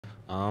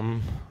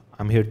Um,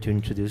 I'm here to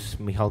introduce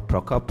Michael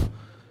Prokop.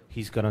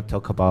 He's going to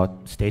talk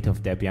about state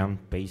of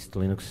Debian-based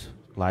Linux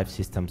live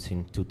systems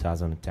in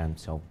 2010.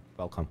 So,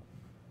 welcome.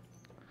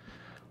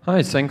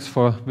 Hi, thanks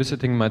for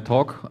visiting my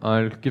talk.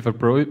 I'll give a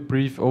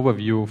brief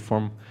overview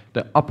from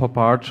the upper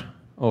part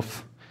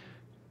of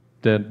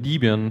the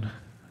Debian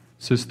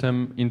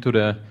system into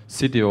the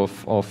city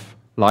of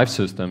live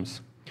systems.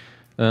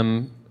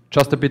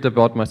 Just a bit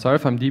about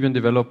myself. I'm Debian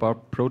developer,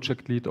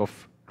 project lead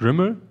of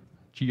Grimmel,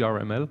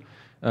 GRML,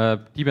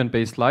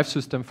 Debian-based live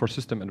system for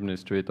system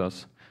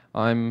administrators.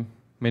 I'm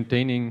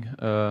maintaining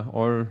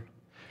all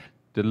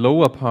the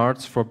lower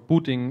parts for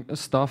booting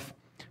stuff,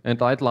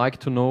 and I'd like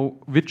to know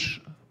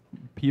which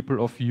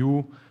people of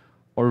you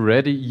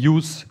already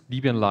use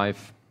Debian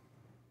Live.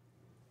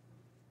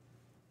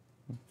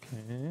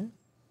 Okay.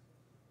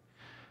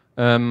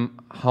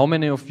 How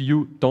many of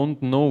you don't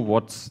know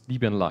what's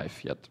Debian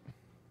Live yet?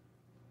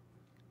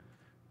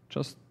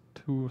 Just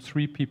 2,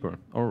 3 people.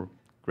 Oh,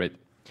 great.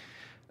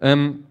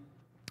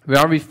 Where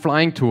are we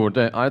flying to?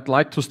 I'd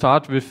like to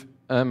start with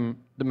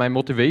my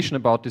motivation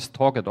about this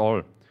talk at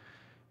all.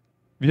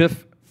 We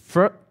have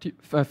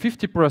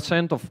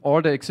 50% of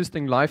all the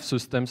existing live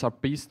systems are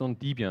based on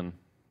Debian,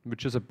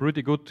 which is a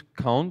pretty good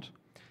count,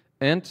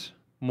 and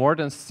more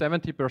than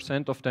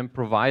 70% of them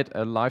provide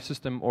a live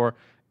system or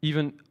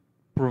even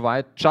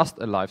provide just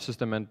a live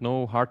system and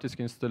no hard disk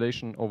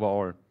installation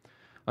overall.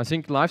 I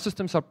think live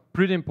systems are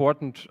pretty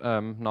important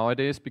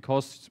nowadays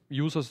because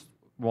users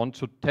want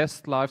to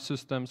test live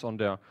systems on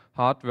their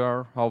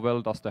hardware. How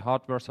well does the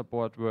hardware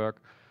support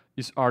work?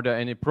 Are there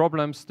any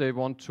problems they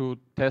want to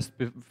test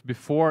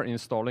before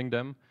installing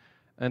them?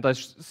 And I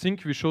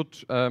think we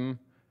should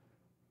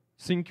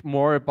think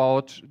more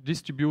about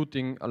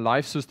distributing a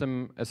live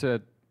system as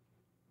a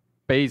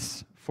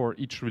base for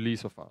each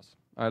release of us.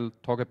 I'll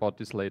talk about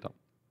this later.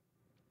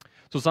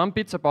 So some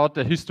bits about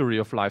the history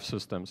of live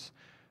systems.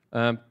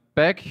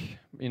 Back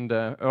in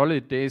the early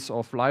days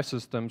of live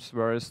systems,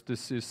 whereas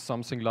this is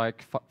something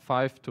like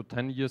 5 to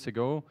 10 years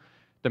ago,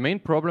 the main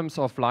problems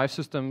of live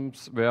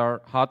systems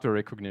were hardware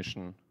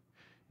recognition.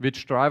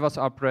 Which drivers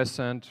are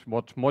present,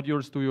 what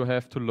modules do you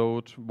have to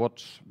load,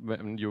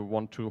 when you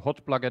want to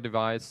hot plug a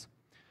device.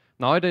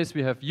 Nowadays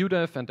we have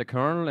UDEV and the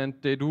kernel, and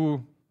they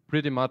do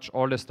pretty much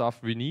all the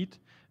stuff we need.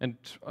 And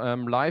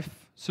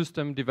live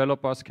system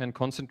developers can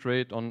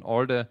concentrate on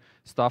all the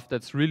stuff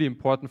that's really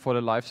important for the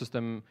live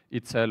system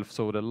itself.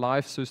 So the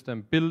live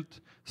system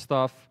build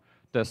stuff,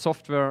 the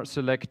software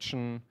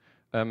selection,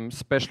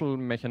 special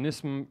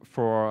mechanism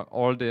for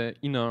all the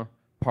inner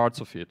parts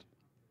of it.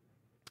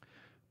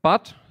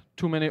 But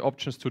too many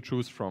options to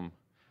choose from.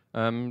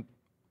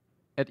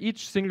 At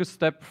each single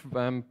step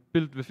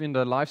built within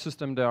the live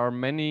system, there are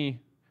many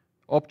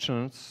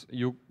options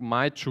you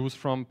might choose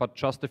from, but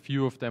just a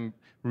few of them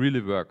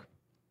really work.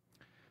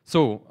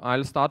 So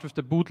I'll start with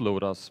the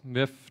bootloaders.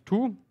 We have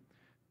 2.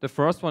 The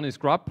first one is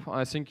grub.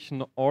 I think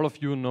all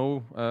of you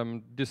know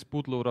this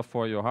bootloader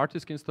for your hard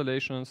disk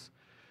installations.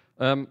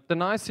 The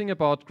nice thing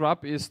about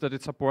grub is that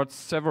it supports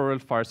several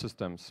file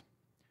systems.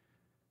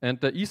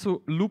 And the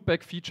ISO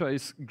loopback feature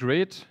is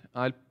great.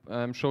 I'll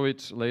show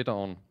it later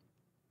on.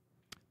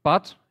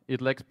 But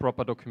it lacks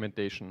proper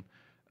documentation.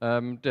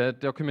 The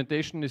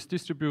documentation is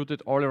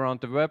distributed all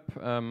around the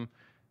web.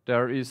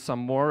 There is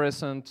some more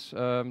recent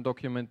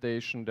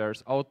documentation.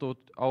 There's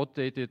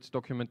outdated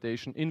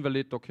documentation,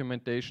 invalid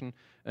documentation,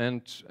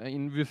 and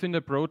within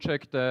the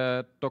project,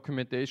 the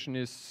documentation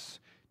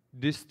is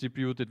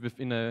distributed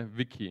within a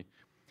wiki.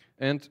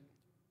 And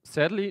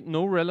sadly,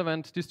 no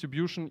relevant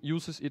distribution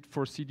uses it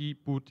for CD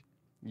boot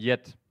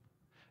yet.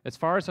 As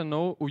far as I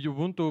know,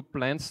 Ubuntu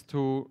plans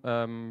to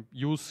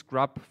use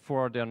grub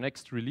for their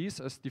next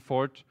release as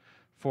default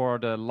for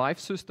the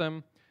live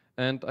system.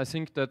 And I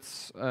think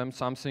that's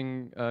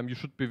something you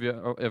should be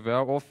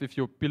aware of. If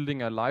you're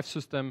building a live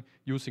system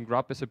using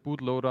grub as a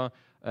bootloader,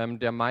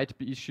 there might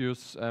be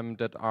issues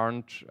that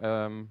aren't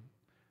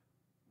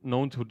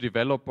known to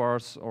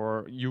developers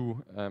or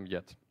you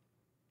yet.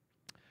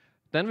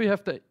 Then we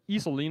have the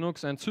ISO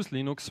Linux and Sys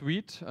Linux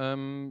suite,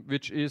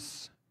 which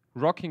is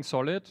rocking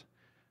solid.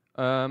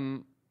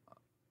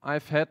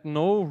 I've had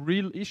no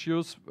real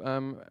issues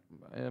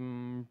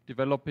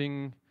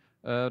developing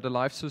the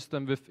live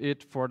system with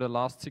it for the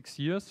last 6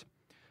 years,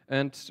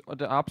 and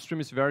the upstream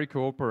is very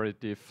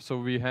cooperative.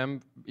 So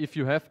if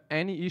you have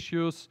any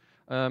issues,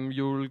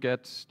 you'll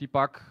get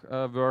debug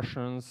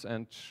versions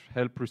and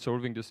help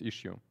resolving this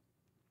issue.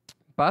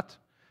 But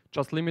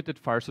just limited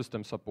file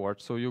system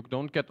support, so you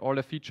don't get all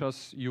the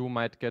features you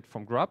might get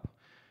from grub.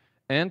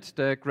 And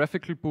the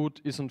graphical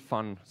boot isn't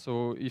fun.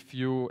 So if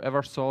you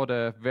ever saw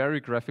the very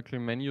graphical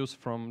menus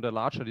from the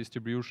larger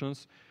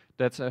distributions,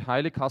 that's a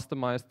highly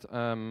customized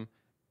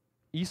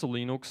ISO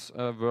Linux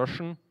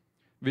version,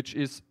 which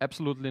is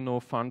absolutely no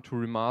fun to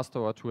remaster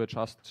or to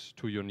adjust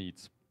to your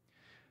needs.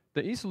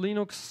 The ISO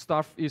Linux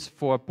stuff is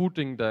for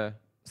booting the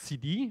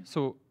CD,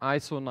 so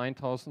ISO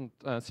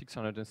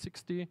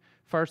 9660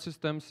 file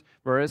systems,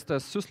 whereas the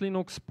Sys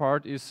Linux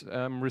part is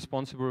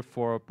responsible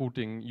for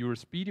booting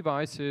USB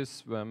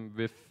devices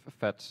with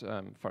FAT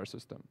file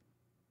system.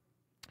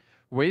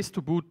 ways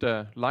to boot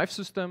the live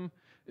system.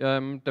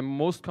 The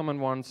most common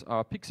ones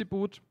are Pixie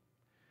boot,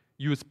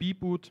 USB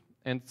boot,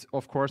 and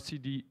of course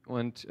CD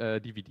and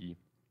DVD.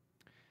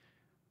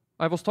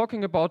 I was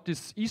talking about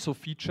this ISO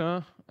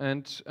feature,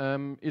 and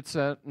it's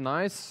a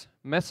nice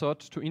method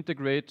to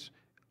integrate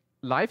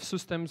live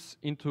systems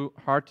into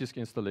hard disk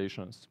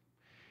installations.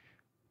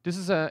 This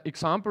is an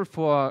example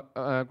for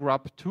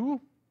grub2.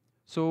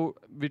 So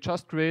we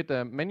just create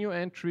a menu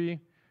entry,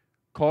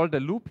 call the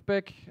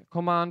loopback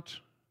command,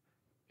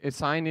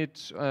 assign it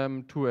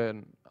to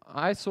an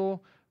ISO,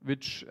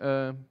 which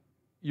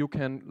you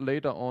can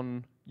later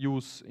on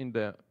use in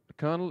the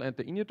kernel and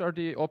the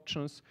initRD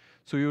options.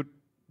 So you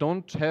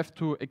don't have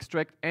to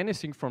extract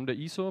anything from the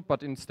ISO,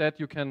 but instead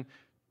you can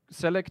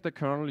select the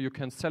kernel, you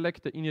can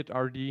select the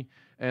initRD,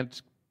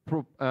 and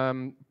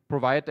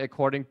provide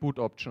according boot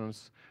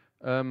options.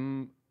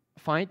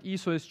 Find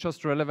ISO is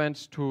just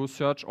relevant to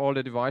search all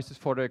the devices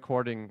for the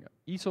according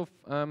ISO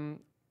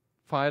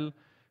file.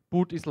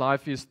 Boot is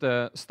live is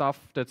the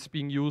stuff that's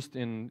being used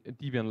in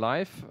Debian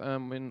Live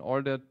in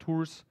all the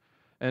tools,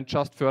 and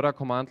just further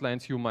command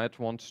lines you might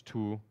want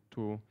to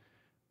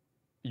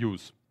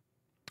use.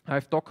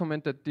 I've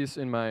documented this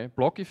in my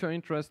blog if you're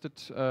interested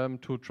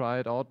to try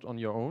it out on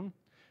your own.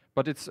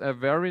 But it's a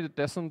very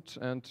decent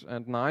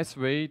and nice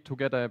way to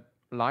get a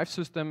live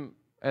system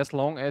as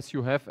long as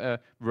you have a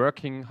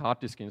working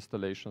hard disk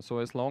installation. So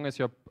as long as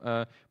your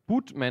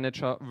boot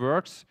manager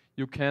works,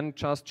 you can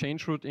just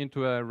change root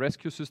into a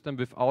rescue system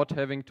without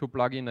having to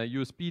plug in a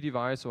USB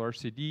device or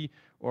CD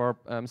or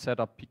set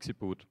up Pixie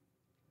boot.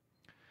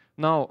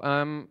 Now,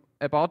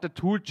 about the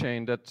tool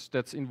chain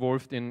that's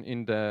involved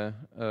in the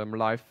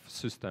live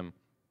system.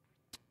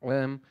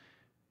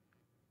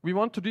 We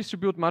want to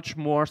distribute much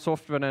more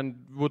software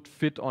than would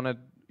fit on a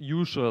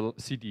usual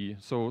CD.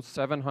 So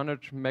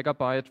 700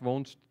 megabyte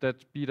won't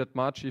be that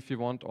much if you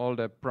want all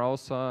the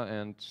browser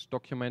and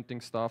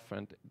documenting stuff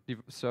and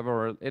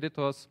several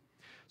editors.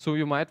 So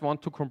you might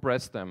want to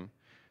compress them.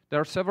 There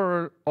are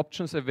several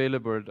options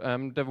available.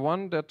 The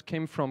one that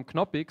came from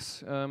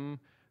Knoppix,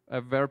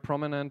 a very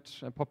prominent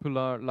and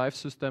popular live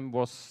system,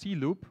 was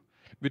C-Loop,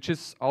 which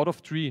is out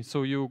of tree.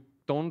 So you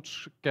don't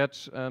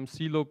get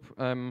C-Loop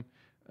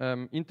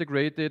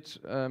integrated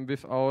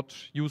without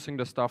using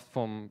the stuff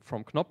from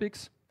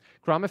Knoppix.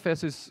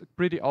 GramFS is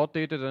pretty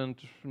outdated and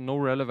no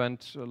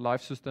relevant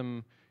live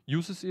system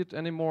uses it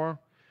anymore.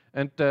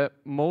 And the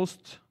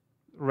most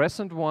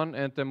recent one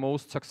and the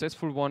most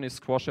successful one is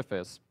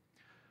SquashFS.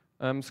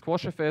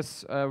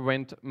 SquashFS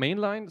went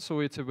mainline, so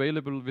it's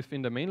available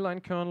within the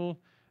mainline kernel.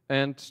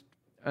 And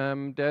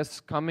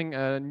there's coming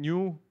a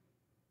new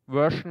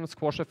version,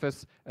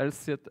 SquashFS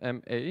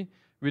LZMA,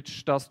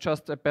 which does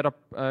just a better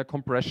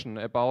compression,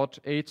 about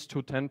 8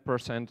 to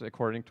 10%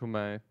 according to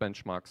my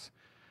benchmarks.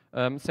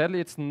 Sadly,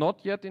 it's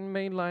not yet in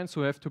mainline, so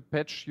you have to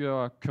patch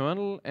your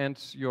kernel and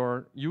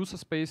your user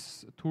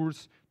space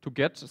tools to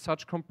get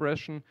such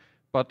compression,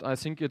 but I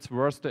think it's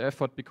worth the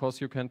effort because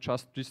you can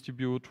just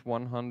distribute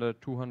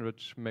 100, 200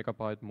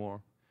 megabyte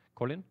more.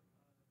 Colin?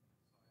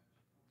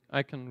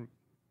 I can.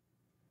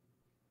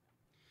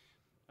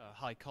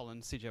 Hi,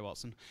 Colin, CJ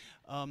Watson.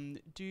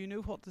 Do you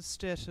know what the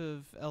state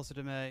of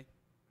LZMA...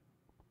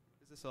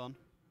 Is this on?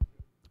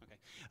 Okay.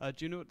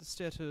 Do you know what the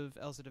state of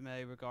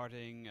LZMA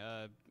regarding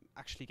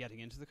actually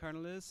getting into the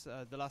kernel is?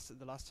 The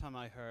last time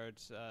I heard,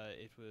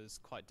 it was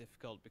quite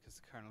difficult because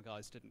the kernel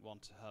guys didn't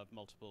want to have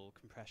multiple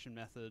compression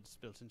methods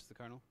built into the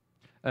kernel.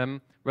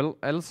 Well,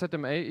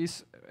 LZMA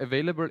is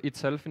available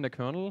itself in the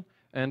kernel,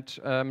 and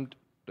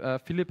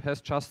Philip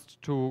has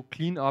just to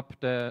clean up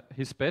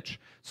his batch.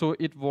 So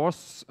it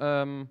was,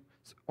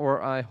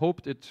 or I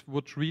hoped it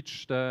would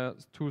reach the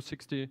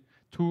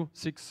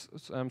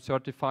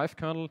 2.635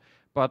 kernel,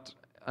 but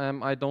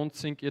I don't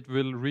think it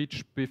will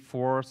reach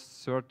before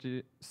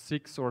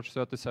 36 or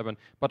 37.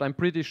 But I'm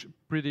pretty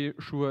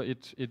sure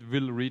it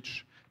will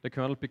reach the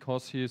kernel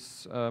because he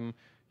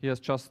has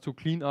just to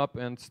clean up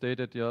and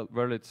stated, yeah,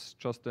 well, it's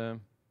just the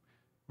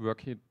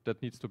work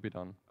that needs to be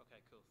done. Okay,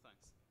 cool,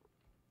 thanks.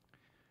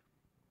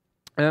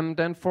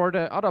 Then for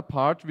the other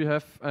part, we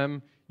have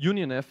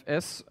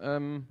UnionFS,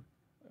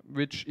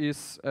 which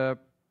is a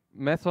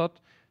method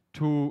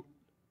to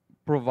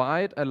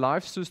provide a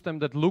live system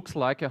that looks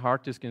like a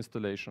hard disk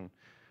installation.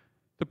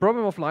 The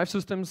problem of live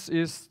systems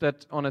is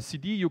that on a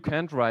CD you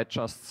can't write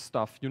just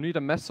stuff. You need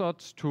a method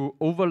to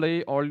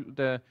overlay all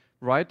the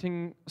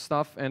writing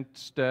stuff, and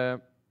the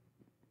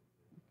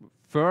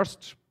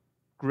first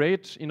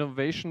great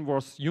innovation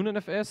was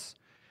UnionFS,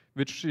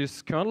 which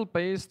is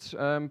kernel-based,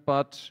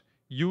 but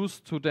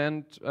used to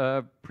then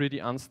pretty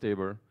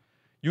unstable.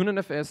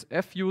 UnionFS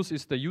FUse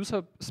is the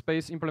user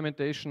space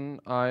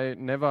implementation I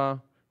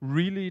never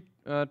really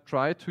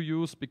tried to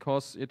use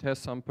because it has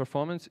some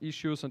performance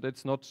issues and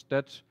it's not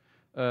that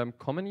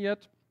common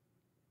yet.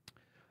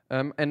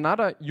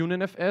 Another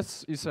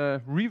UnionFS is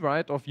a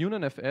rewrite of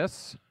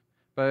UnionFS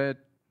by a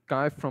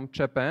guy from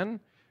Japan,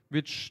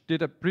 which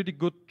did a pretty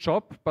good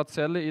job, but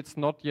sadly it's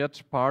not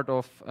yet part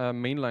of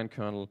mainline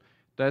kernel.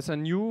 There's a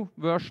new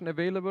version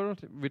available,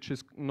 which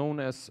is known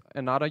as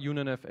another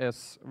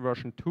UnionFS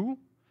version 2.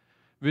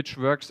 which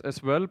works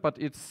as well, but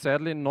it's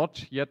sadly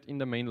not yet in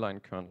the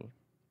mainline kernel.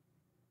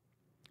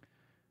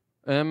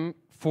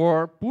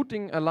 For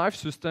booting a live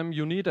system,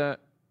 you need a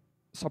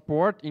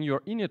support in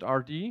your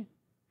init.rd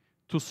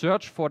to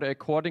search for the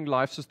according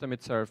live system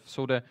itself.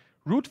 So the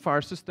root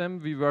file system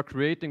we were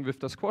creating with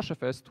the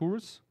SquashFS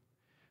tools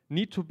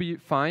need to be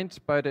found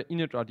by the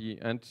init.rd.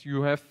 And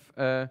you have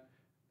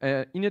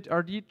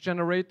init.rd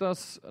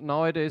generators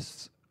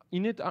nowadays,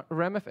 init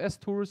ramfs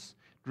tools,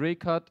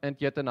 DreCut, and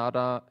yet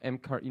another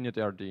mcar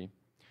init.rd.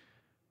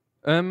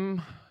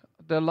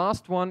 The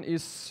last one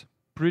is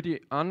pretty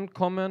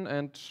uncommon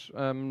and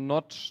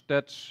not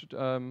that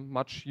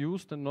much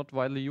used and not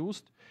widely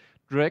used.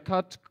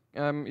 DreCut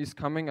is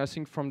coming, I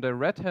think, from the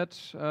Red Hat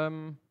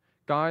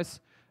guys,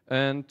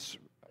 and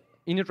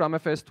init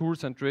ramfs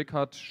tools and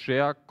DreCut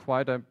share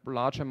quite a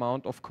large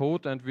amount of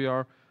code, and we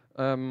are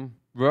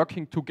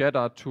working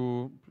together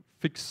to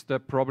fix the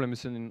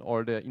problems in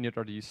all the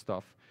init.rd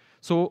stuff.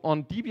 So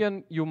on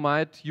Debian, you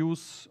might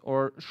use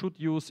or should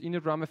use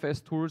init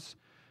ramfs tools,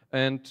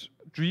 and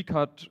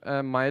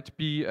DreCut might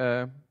be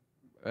an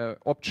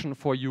option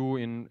for you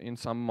in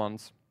some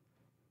months.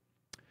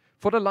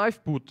 For the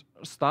live boot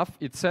stuff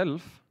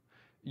itself,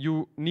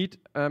 you need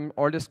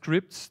all the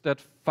scripts that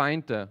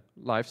find the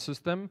live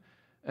system.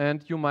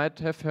 And you might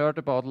have heard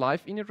about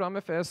live init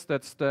ramfs,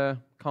 that's the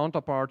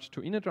counterpart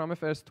to init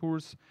ramfs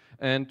tools.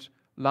 And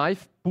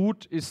live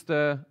boot is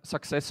the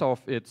successor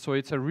of it. So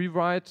it's a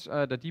rewrite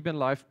the Debian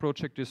Live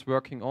project is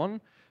working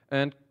on.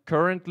 And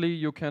currently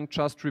you can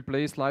just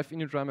replace live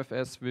init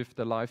ramfs with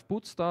the live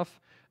boot stuff.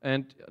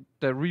 And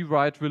the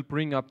rewrite will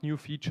bring up new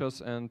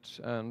features and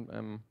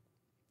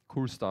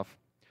cool stuff.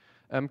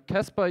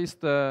 Casper is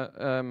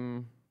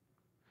the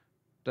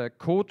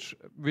code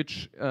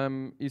which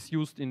is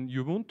used in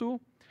Ubuntu,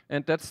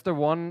 and that's the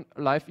one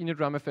live init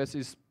ramfs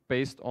is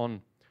based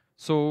on.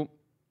 So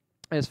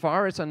as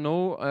far as I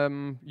know,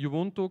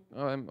 Ubuntu,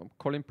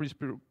 Colin,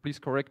 please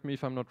correct me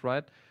if I'm not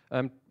right,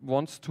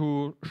 wants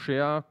to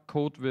share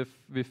code with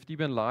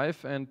Debian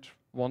Live and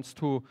wants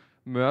to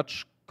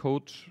merge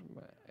code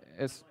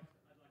as...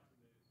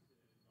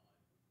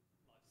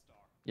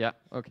 Yeah,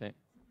 okay.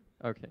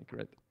 Okay,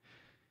 great.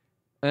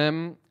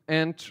 And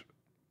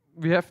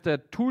we have the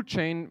tool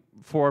chain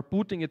for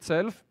booting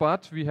itself,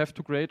 but we have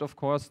to create, of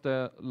course,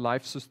 the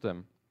live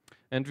system.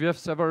 And we have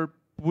several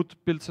boot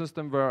build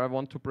systems where I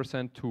want to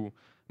present two.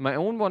 My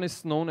own one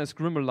is known as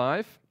Grimmel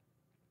Live.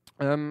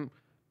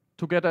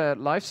 To get a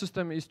live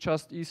system is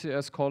just easy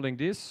as calling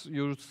this.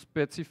 You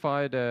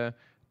specify the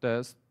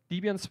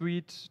Debian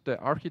suite, the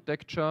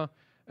architecture,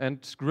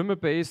 and Grimmel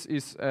base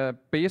is a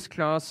base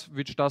class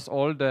which does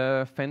all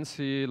the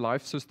fancy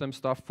live system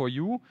stuff for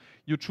you.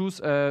 You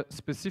choose a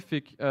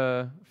specific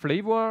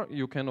flavor.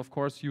 You can, of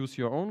course, use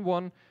your own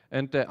one.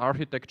 And the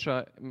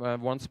architecture,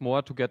 once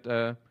more, to get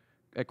a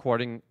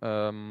according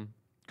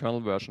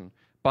kernel version.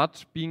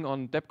 But being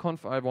on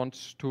DebConf, I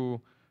want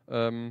to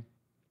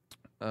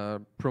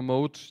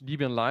promote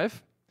Debian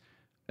Live.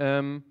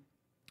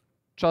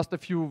 Just a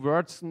few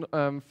words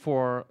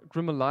for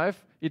Grimmel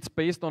Live. It's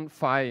based on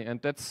Phi,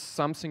 and that's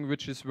something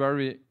which is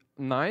very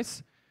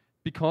nice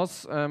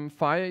because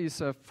Phi is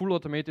a full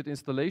automated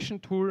installation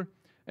tool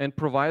and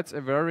provides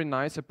a very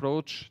nice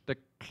approach, the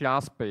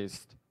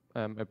class-based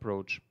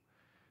approach.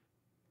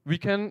 We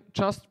can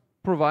just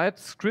provide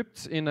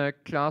scripts in a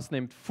class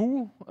named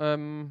foo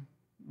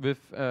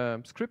with a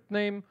script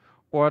name,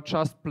 or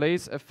just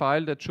place a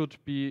file that should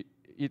be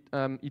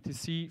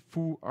etc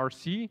foo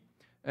rc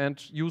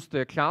and use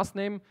the class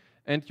name.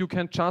 And you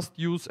can just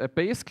use a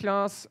base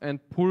class and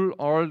pull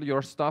all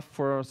your stuff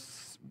for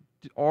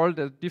all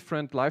the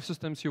different live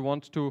systems you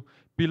want to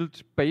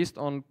build based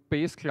on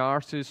base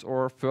classes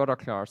or further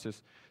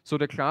classes. So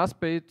the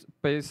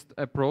class-based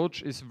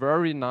approach is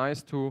very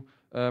nice to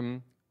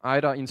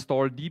either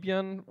install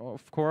Debian,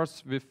 of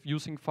course, with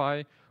using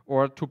Phi,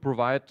 or to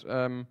provide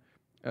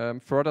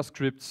further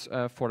scripts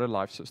for the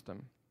live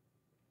system.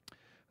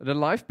 The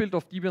live build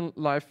of Debian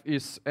Live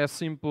is as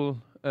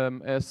simple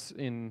as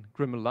in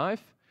Grimmel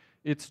Live.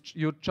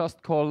 You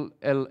just call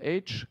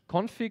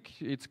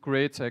lh-config. It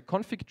creates a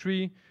config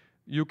tree.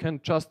 You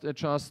can just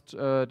adjust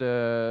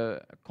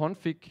the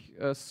config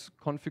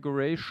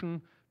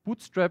configuration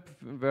bootstrap,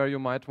 where you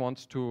might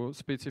want to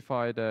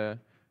specify the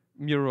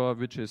mirror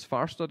which is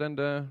faster than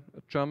the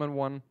German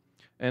one,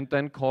 and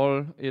then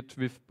call it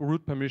with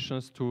root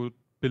permissions to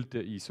build the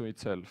ISO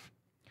itself.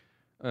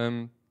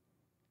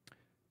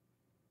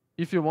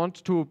 If you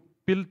want to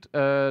build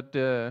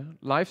the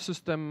live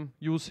system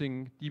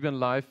using Debian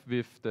Live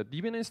with the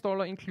Debian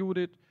installer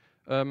included,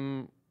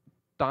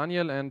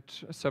 Daniel and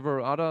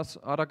several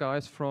other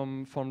guys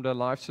from the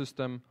live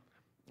system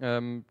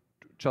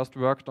just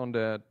worked on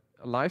the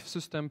live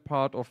system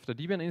part of the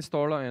Debian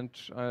installer, and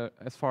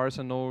as far as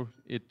I know,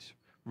 it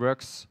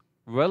works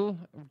well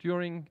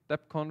during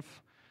DebConf.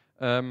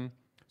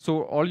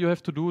 So all you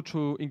have to do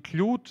to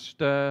include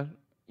the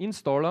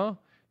installer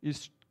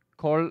is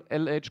call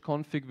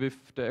lh-config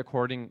with the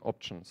according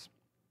options.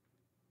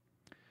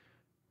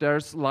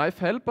 There's live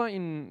helper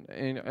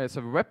as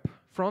a web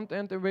front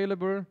end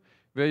available.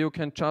 where you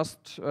can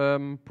just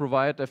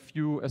provide a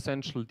few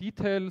essential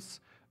details,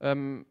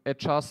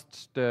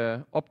 adjust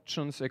the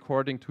options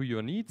according to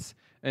your needs,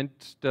 and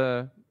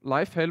the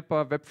Live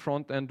Helper web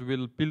frontend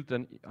will build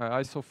an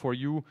ISO for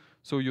you,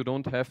 so you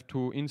don't have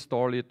to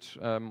install it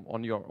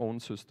on your own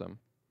system.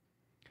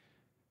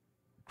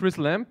 Chris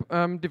Lamb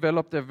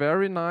developed a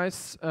very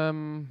nice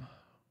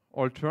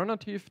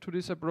alternative to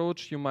this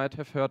approach. You might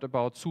have heard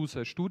about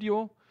SUSE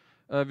Studio,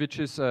 which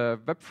is a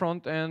web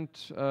front-end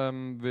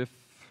with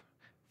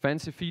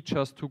fancy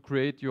features to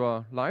create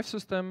your live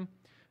system.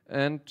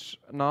 And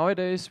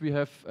nowadays we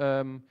have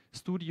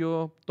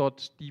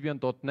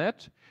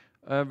studio.debian.net,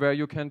 where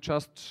you can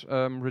just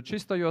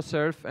register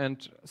yourself,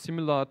 and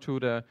similar to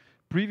the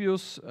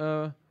previous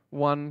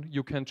one,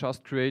 you can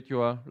just create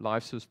your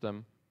live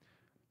system.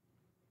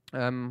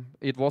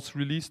 It was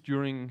released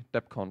during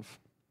DebConf.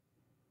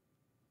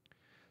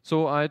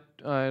 So I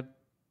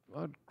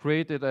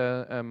created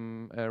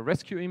a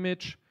rescue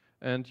image,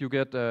 and you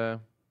get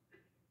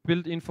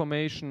build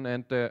information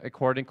and the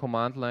according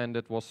command line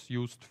that was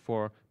used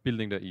for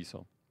building the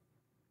ISO.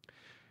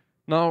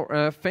 Now,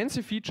 a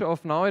fancy feature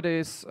of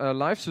nowadays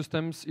live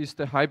systems is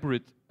the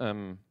hybrid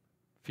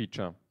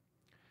feature.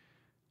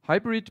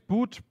 Hybrid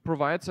boot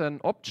provides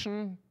an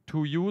option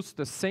to use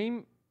the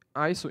same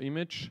ISO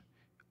image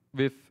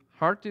with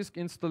hard disk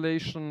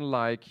installation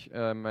like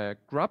a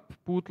grub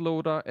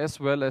bootloader as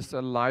well as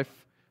a live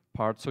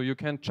part. So you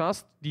can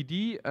just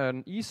DD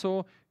an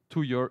ISO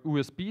to your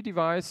USB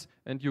device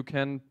and you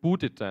can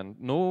boot it then.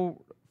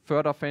 No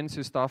further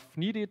fancy stuff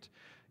needed.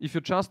 If you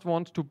just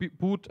want to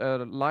boot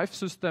a live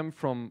system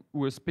from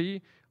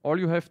USB, all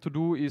you have to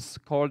do is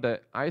call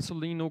the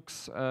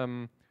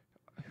ISO-Linux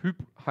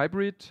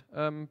hybrid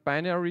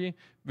binary,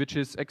 which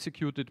is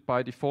executed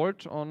by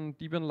default on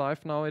Debian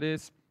Live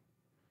nowadays.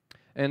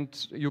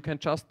 And you can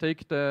just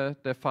take the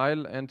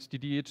file and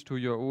DD it to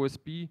your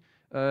USB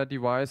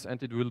device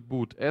and it will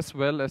boot, as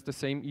well as the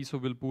same ISO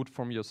will boot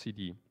from your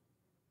CD.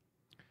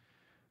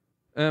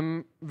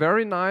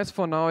 Very nice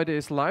for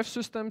nowadays live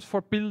systems for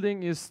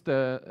building is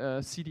the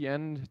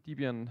CDN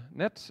Debian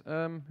Net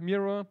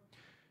mirror,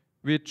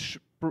 which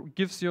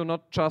gives you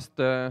not just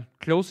the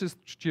closest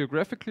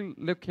geographical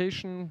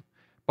location,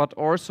 but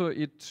also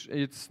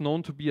it's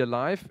known to be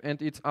alive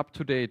and it's up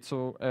to date.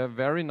 So a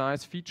very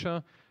nice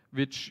feature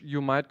which you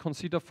might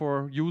consider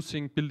for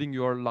using building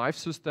your live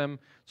system,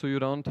 so you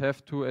don't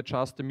have to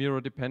adjust the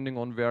mirror depending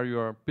on where you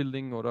are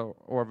building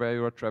or where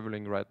you are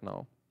traveling right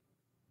now.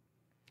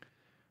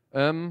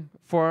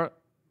 For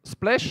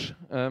Splash,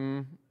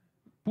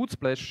 boot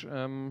Splash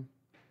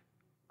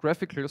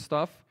graphical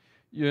stuff,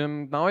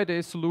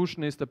 nowadays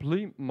solution is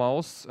the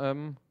mouse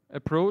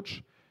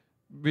approach,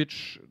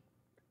 which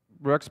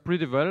works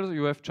pretty well.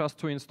 You have just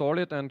to install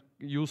it and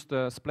use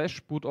the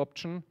Splash boot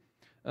option.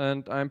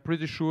 And I'm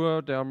pretty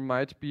sure there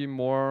might be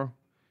more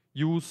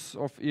use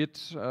of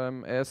it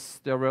as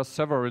there were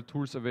several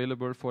tools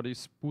available for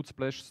this boot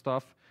Splash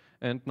stuff.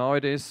 And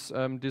nowadays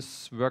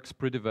this works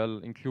pretty well,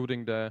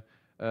 including the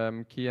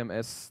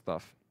KMS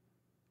stuff.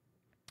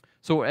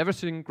 So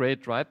everything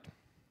great, right?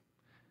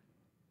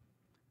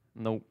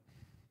 No.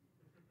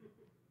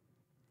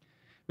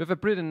 We have a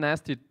pretty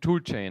nasty tool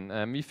chain.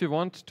 If you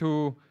want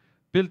to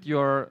build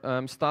your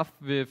stuff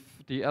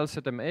with the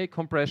LZMA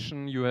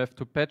compression, you have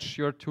to patch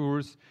your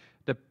tools.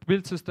 The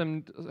build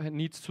system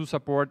needs to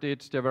support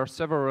it. There were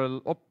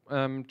several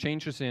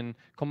changes in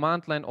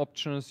command line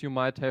options you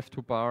might have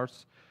to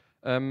parse.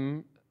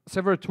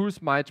 Several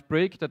tools might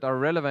break that are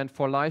relevant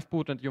for live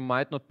boot and you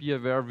might not be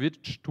aware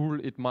which tool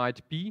it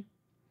might be.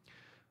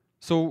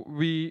 So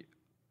we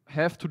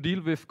have to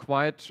deal with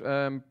quite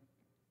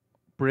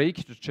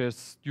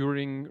breakages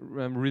during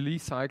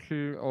release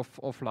cycle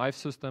of live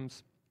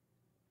systems.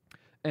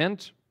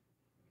 And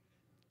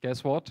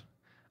guess what?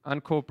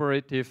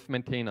 Uncooperative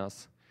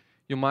maintainers.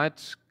 You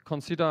might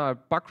consider a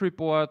bug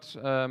report,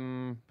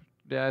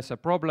 there is a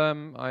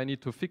problem, I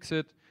need to fix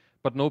it,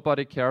 but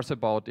nobody cares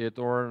about it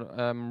or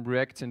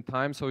reacts in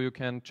time, so you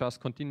can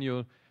just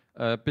continue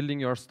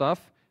building your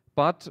stuff.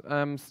 But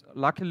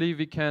luckily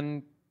we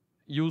can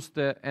use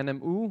the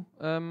NMU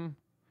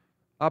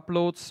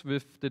uploads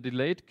with the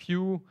delayed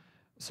queue.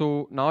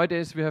 So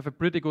nowadays we have a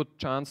pretty good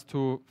chance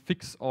to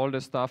fix all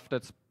the stuff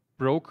that's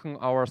broken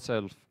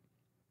ourselves.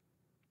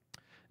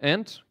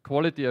 And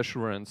quality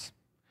assurance.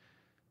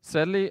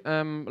 Sadly,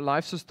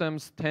 live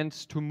systems tend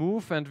to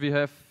move and we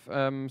have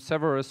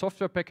several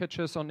software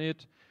packages on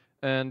it.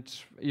 And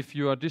if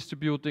you are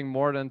distributing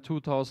more than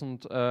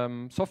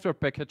 2,000 software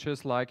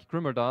packages like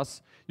Grimmel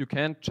does, you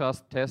can't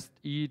just test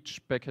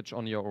each package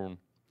on your own.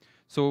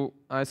 So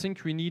I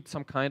think we need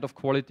some kind of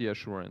quality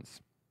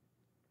assurance.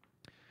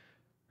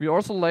 We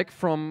also lack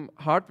from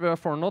hardware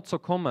for not so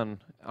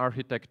common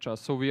architecture.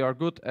 So we are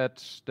good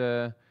at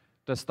the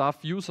stuff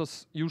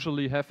users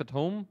usually have at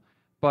home,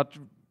 but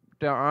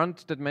there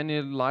aren't that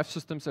many live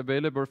systems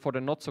available for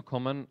the not so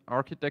common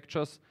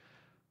architectures.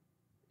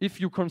 If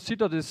you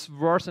consider this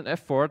worth an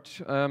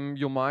effort,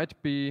 you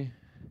might be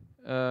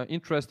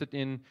interested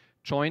in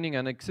joining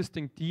an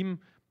existing team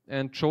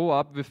and show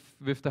up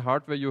with the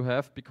hardware you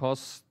have,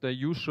 because the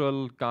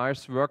usual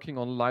guys working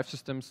on live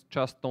systems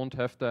just don't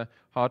have the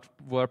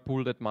hardware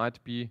pool that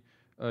might be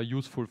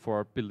useful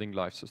for building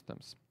live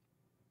systems.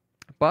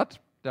 But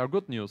there are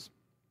good news.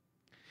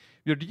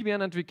 We are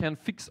Debian and we can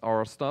fix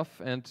our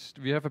stuff, and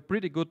we have a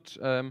pretty good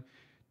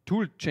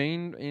tool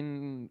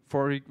chain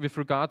with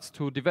regards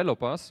to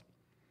developers.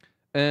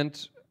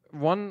 And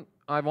one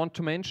I want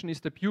to mention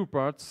is the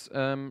PureParts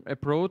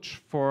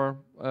approach for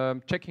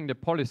checking the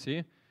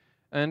policy.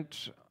 And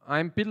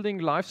I'm building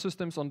live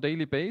systems on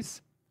daily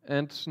basis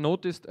and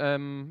noticed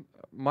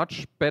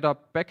much better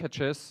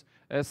packages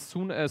as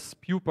soon as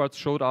PureParts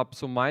showed up.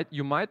 So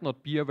you might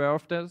not be aware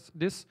of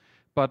this,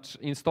 but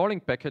installing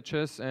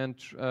packages and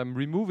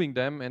removing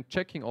them and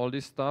checking all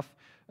this stuff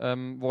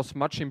was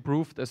much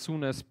improved as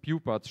soon as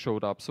PureParts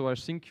showed up. So I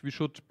think we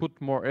should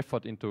put more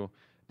effort into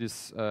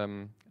this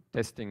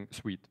testing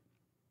suite.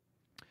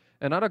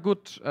 Another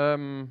good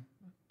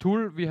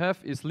tool we have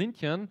is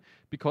Lintian,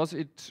 because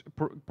it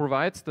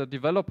provides the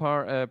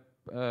developer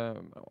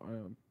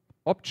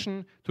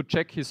option to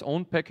check his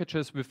own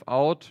packages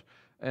without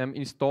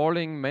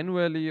installing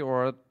manually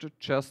or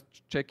just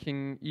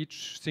checking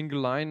each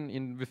single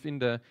line within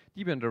the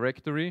Debian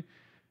directory.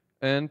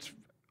 And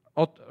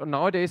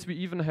nowadays we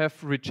even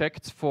have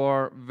rejects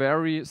for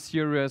very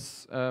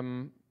serious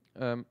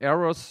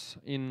errors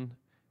in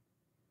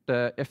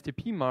the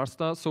FTP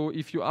master. So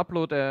if you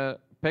upload a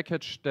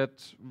package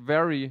that's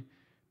very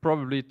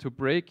probably to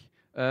break,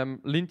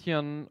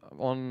 Lintian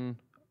on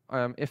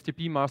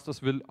FTP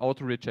masters will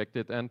auto-reject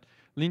it, and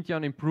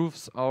Lintian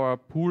improves our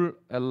pool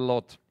a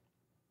lot.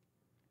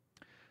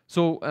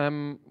 So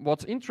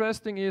what's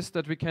interesting is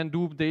that we can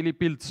do daily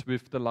builds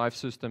with the live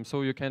system.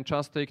 So you can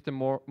just take the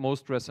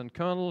most recent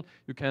kernel,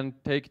 you can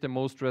take the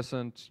most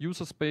recent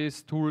user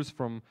space tools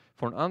from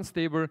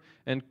Unstable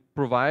and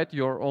provide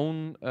your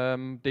own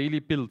daily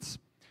builds.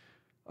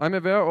 I'm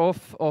aware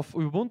of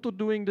Ubuntu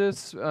doing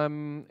this.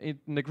 In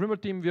the Grimmer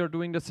team, we are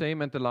doing the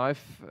same, and the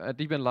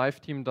Debian Live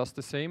team does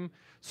the same.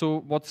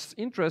 So what's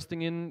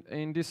interesting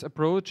in this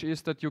approach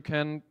is that you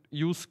can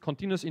use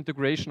continuous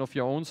integration of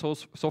your own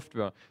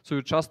software. So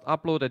you just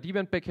upload a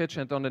Debian package,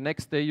 and on the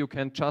next day you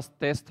can just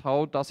test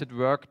how does it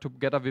work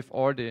together with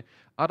all the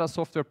other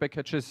software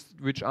packages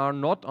which are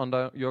not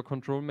under your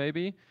control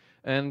maybe,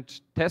 and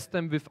test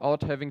them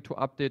without having to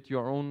update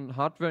your own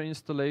hardware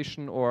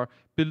installation or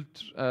build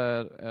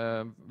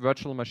a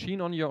virtual machine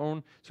on your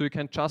own. So you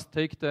can just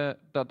take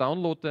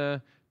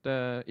download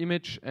the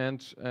image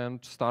and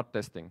start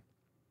testing.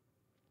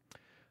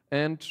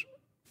 And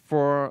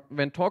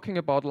when talking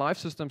about live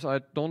systems,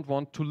 I don't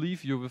want to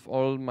leave you with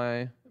all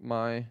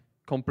my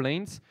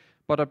complaints,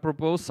 but I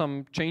propose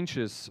some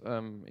changes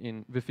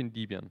within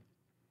Debian.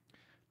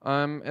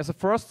 As a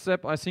first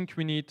step, I think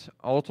we need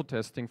auto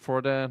testing.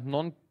 For the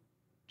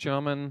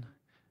non-German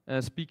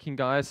speaking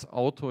guys,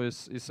 auto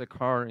is a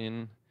car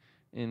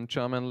in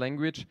German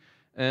language.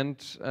 And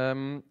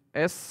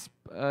as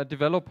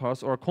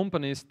developers or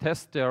companies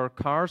test their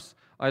cars,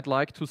 I'd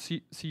like to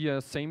see a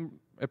same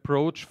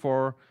approach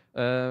for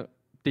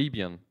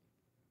Debian.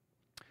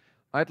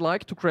 I'd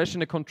like to crash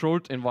in a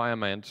controlled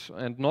environment,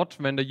 and not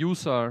when the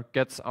user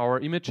gets our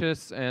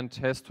images and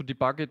has to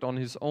debug it on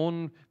his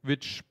own,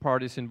 which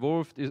part is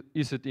involved.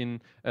 Is it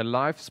in a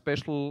live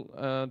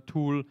special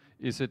tool?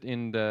 Is it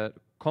in the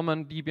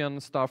common Debian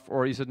stuff,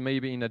 or is it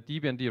maybe in a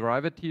Debian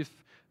derivative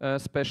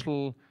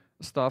special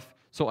stuff?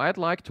 So I'd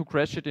like to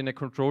crash it in a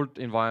controlled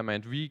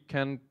environment. We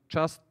can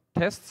just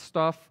test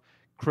stuff,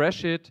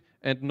 crash it,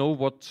 and know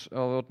what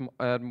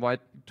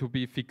might to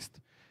be fixed.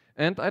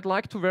 And I'd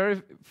like to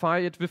verify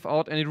it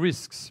without any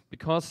risks,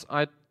 because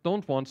I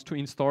don't want to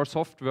install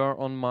software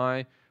on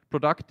my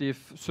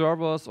productive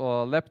servers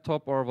or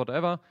laptop or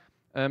whatever,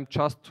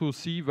 just to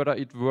see whether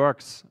it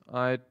works.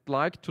 I'd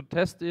like to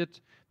test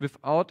it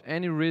without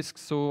any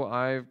risks, so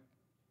I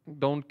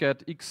don't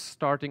get X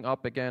starting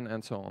up again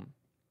and so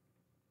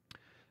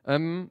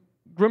on.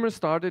 Grimmer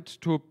started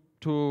to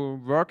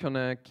work on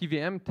a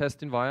KVM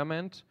test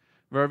environment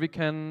where we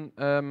can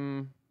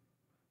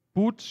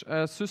boot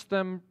a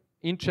system,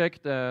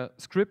 inject a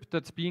script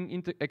that's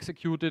being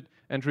executed,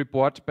 and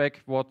report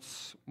back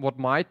what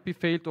might be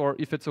failed or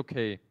if it's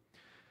okay.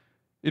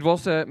 It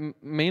was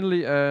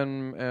mainly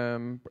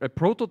a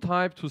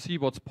prototype to see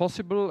what's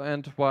possible,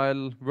 and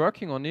while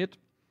working on it,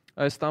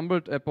 I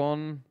stumbled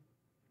upon,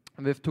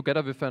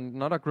 together with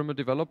another Grimmer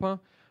developer,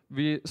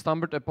 we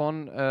stumbled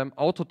upon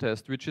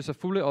Autotest, which is a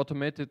fully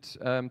automated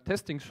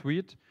testing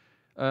suite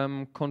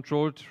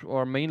controlled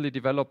or mainly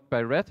developed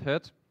by Red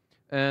Hat.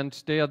 And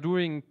they are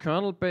doing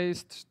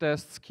kernel-based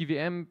tests,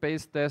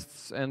 KVM-based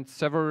tests, and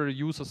several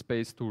user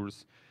space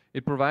tools.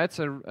 It provides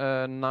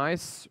a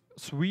nice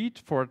suite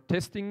for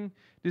testing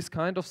these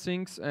kind of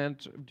things. And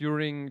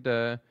during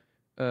the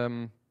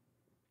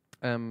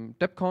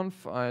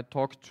DebConf, I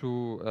talked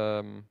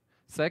to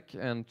Zach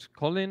and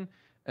Colin.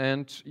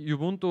 And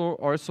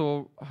Ubuntu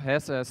also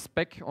has a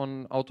spec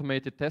on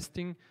automated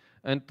testing.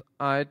 And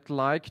I'd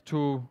like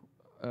to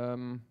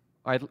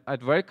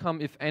I'd welcome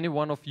if any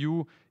one of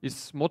you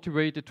is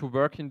motivated to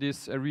work in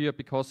this area,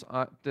 because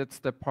that's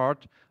the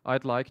part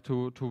I'd like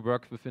to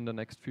work with in the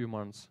next few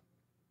months.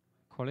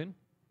 Colin?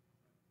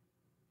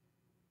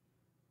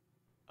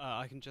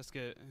 I can just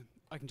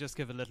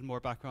give a little more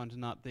background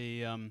in that.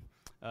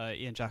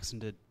 Ian Jackson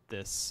did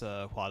this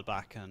a while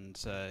back, and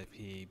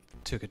he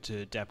took it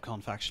to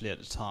DebConf actually at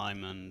the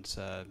time, and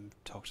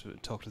talked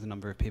with a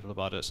number of people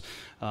about it.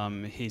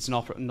 He's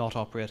not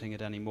operating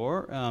it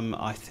anymore.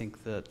 I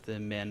think that the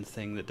main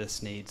thing that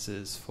this needs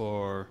is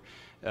for.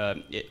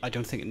 I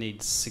don't think it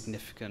needs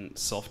significant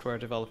software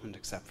development,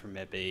 except for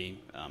maybe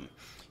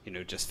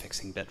just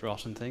fixing bit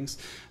rot and things.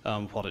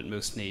 What it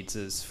most needs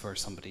is for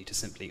somebody to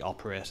simply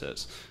operate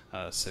it.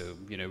 So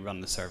run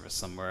the service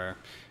somewhere,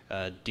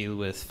 deal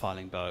with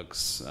filing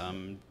bugs,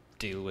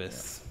 deal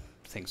with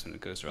things when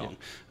it goes wrong.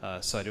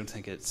 So I don't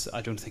think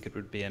it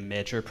would be a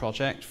major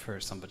project for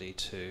somebody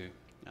to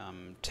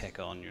take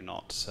on.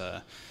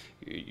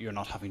 You're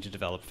not having to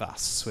develop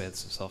vast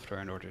swathes of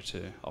software in order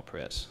to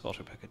operate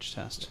auto package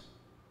test.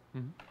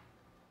 Mm-hmm.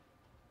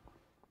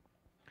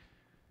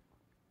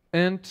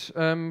 And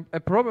a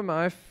problem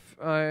I've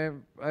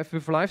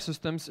with live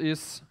systems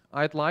is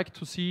I'd like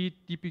to see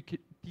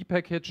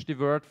depackage the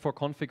word for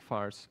config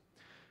files.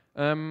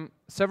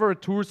 Several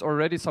tools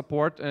already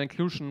support an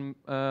inclusion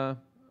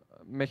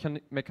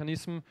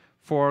mechanism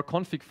for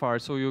config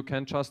files, so you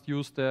can just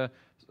use the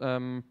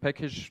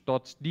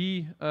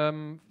package.d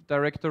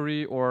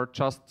directory, or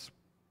just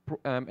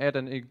add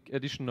an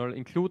additional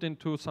include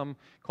into some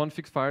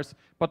config files.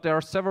 But there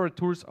are several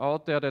tools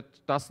out there that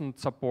doesn't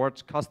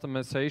support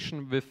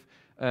customization with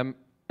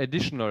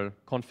additional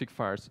config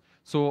files.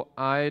 So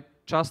I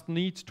just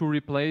need to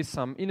replace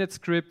some init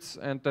scripts,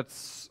 and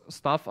that's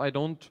stuff I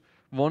don't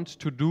want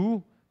to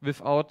do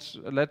without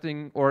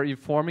letting or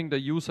informing the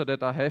user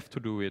that I have to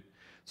do it.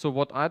 So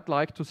what I'd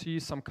like to see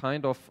is some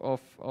kind of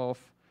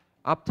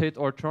update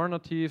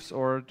alternatives,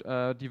 or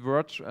the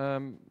word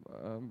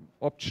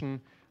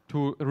option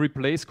to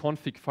replace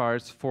config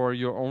files for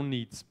your own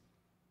needs.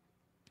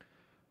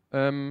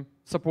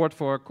 Support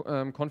for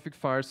config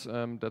files,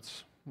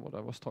 that's what I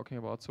was talking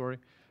about, sorry.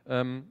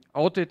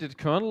 Outdated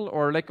kernel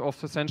or lack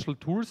of essential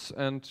tools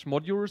and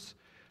modules.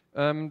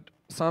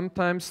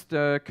 Sometimes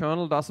the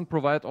kernel doesn't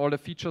provide all the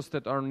features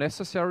that are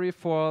necessary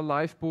for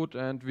live boot,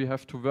 and we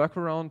have to work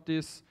around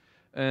this.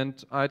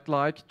 And I'd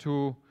like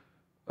to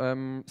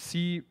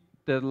see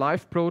the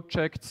live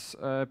projects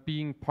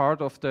being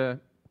part of the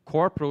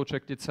core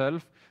project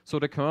itself, so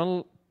the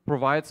kernel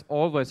provides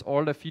always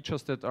all the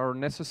features that are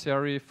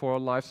necessary for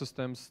live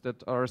systems,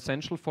 that are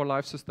essential for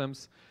live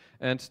systems,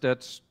 and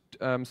that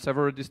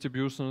several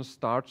distributions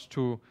start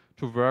to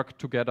work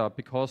together,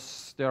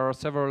 because there are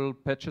several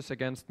patches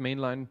against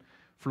mainline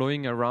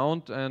flowing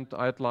around, and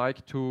I'd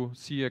like to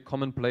see a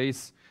common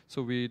place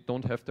so we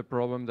don't have the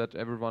problem that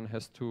everyone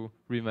has to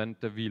reinvent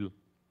the wheel.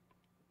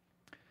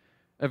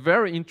 A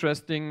very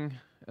interesting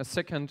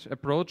second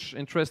approach,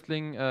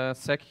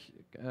 Zach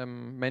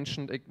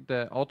mentioned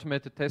the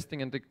automated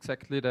testing and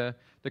exactly the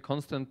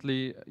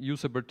constantly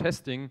usable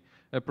testing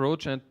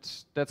approach, and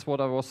that's what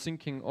I was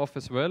thinking of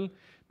as well,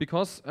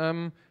 because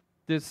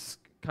this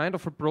kind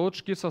of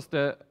approach gives us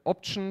the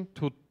option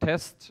to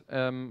test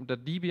the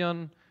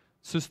Debian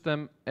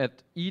system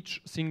at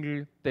each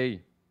single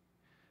day.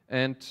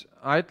 And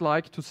I'd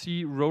like to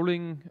see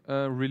rolling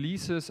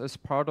releases as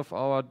part of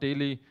our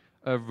daily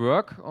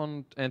work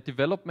on and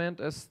development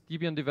as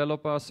Debian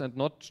developers, and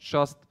not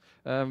just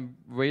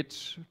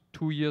wait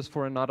 2 years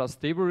for another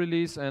stable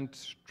release and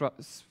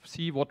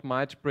see what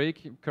might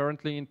break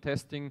currently in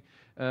testing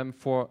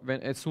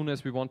as soon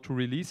as we want to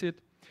release it.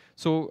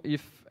 So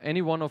if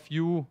any one of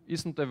you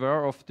isn't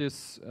aware of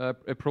this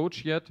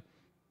approach yet,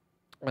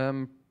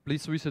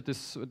 please visit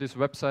this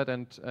website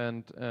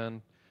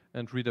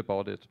and read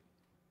about it.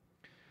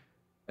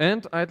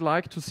 And I'd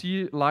like to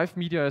see live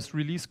media as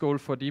release goal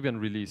for Debian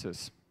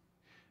releases.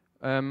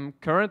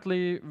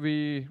 Currently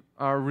we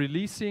are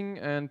releasing,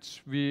 and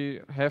we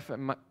have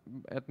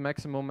at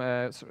maximum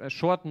a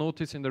short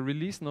notice in the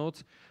release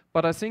notes,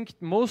 but I think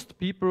most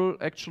people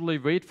actually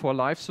wait for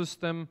live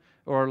system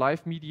or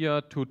live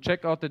media to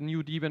check out the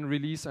new Debian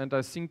release, and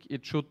I think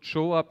it should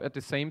show up at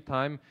the same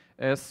time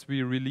as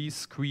we release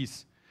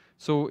Squeeze.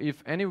 So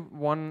if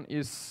anyone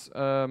is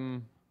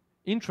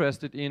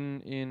interested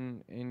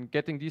in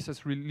getting this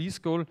as release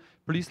goal,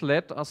 please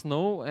let us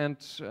know, and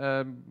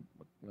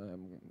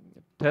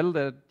tell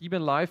the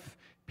Debian Live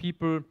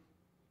people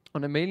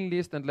on a mailing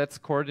list, and let's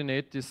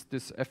coordinate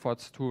this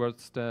efforts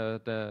towards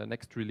the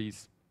next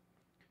release.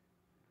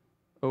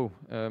 Oh,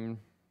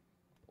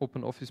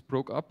 OpenOffice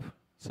broke up.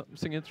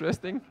 Something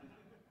interesting.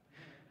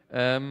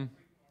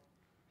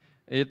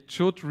 It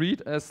should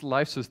read as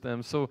live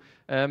system. So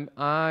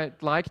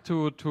I'd like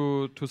to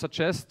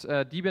suggest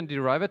Debian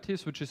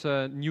derivatives, which is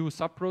a new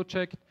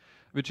sub-project,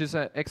 which is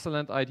an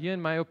excellent idea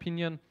in my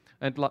opinion.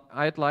 And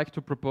I'd like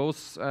to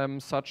propose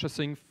such a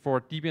thing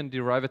for Debian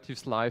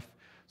derivatives live.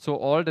 So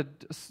all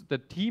the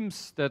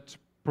teams that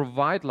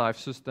provide live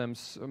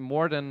systems,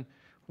 more than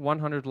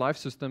 100 live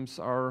systems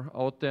are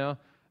out there,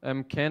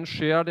 can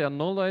share their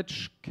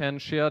knowledge, can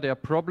share their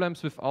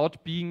problems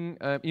without being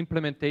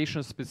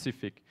implementation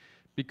specific.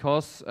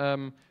 Because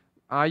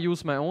I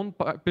use my own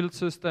build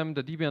system,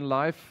 the Debian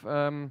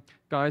Live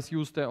guys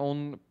use their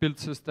own build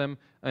system,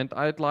 and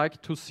I'd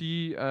like to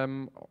see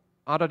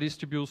other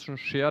distributions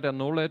share their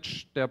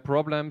knowledge, their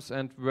problems,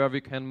 and where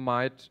we can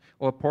might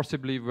or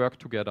possibly work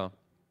together.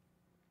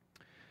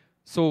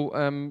 So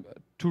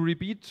to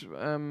repeat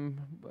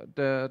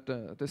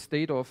the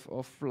state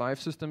of live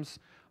systems,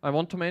 I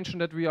want to mention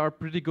that we are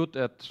pretty good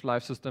at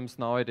live systems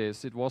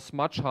nowadays. It was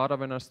much harder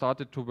when I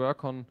started to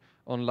work on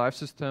live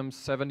systems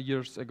 7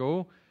 years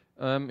ago.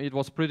 It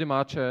was pretty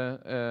much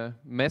a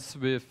mess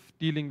with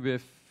dealing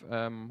with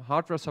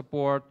hardware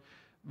support,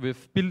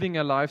 with building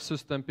a live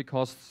system,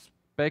 because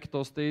back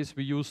those days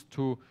we used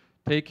to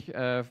take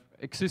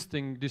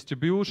existing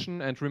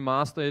distribution and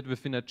remaster it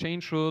within a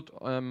change root,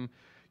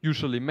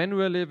 usually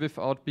manually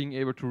without being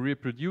able to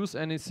reproduce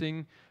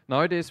anything.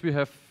 Nowadays we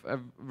have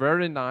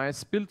very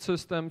nice build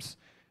systems.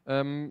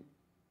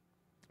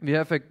 We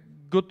have a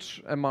good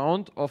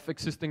amount of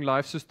existing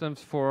live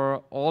systems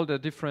for all the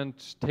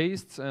different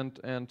tastes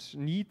and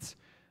needs,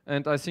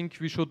 and I think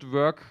we should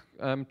work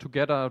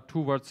together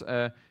towards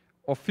an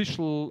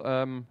official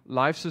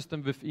live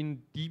system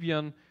within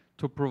Debian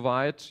to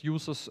provide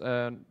users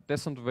a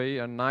decent way,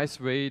 a nice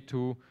way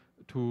to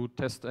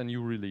test a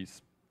new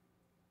release.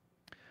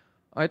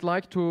 I'd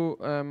like to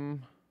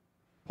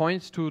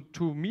point to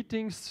 2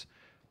 meetings.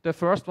 The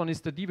first one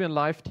is the Debian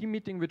Live team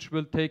meeting, which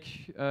will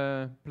take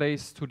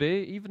place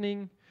today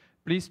evening.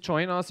 Please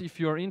join us if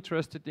you're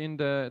interested in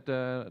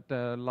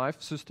the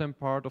live system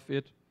part of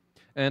it.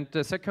 And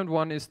the second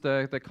one is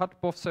the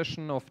cut-off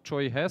session of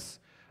Joy Hess.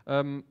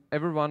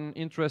 Everyone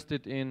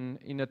interested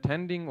in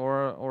attending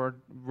or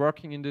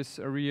working in this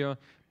area,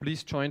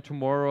 please join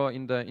tomorrow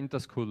in the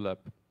Interschool Lab.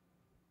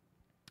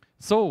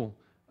 So,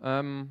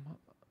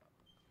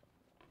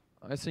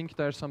 I think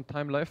there's some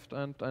time left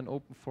and I'm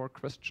open for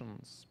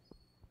questions.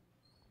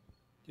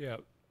 Yeah.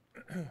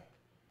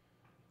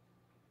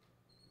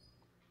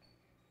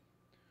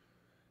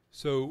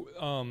 So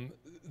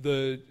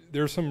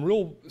there's some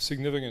real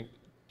significant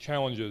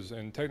challenges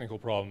and technical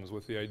problems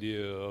with the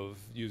idea of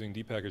using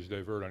depackage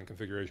divert on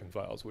configuration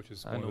files, which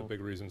is one of the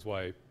big reasons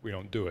why we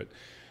don't do it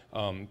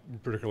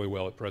particularly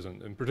well at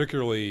present. And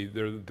particularly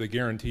the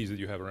guarantees that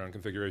you have around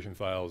configuration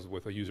files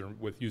with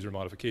user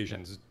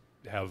modifications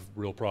have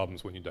real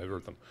problems when you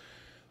divert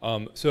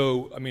them.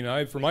 So I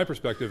mean, from my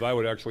perspective, I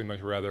would actually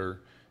much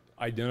rather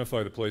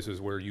identify the places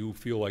where you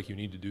feel like you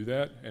need to do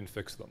that and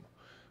fix them.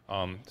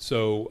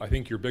 So I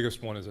think your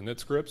biggest one is init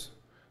scripts.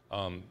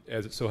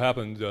 As it so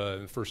happened,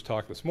 in the first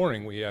talk this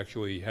morning, we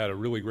actually had a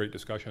really great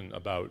discussion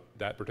about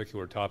that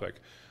particular topic.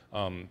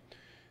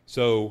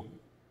 So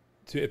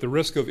at the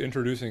risk of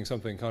introducing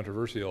something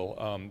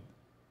controversial,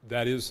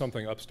 that is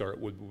something Upstart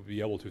would be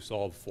able to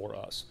solve for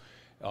us,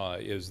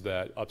 is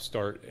that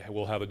Upstart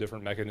will have a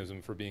different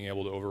mechanism for being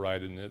able to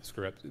override an init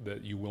script,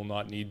 that you will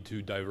not need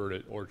to divert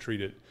it or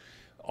treat it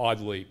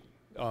oddly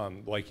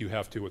like you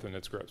have to with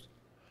init scripts.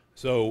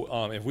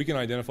 So if we can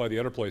identify the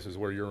other places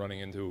where you're running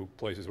into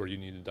places where you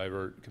need to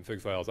divert config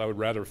files, I would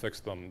rather fix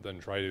them than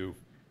try to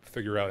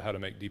figure out how to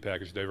make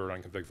depackage divert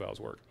on config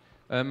files work.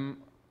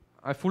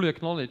 I fully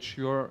acknowledge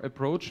your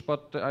approach,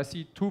 but I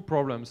see 2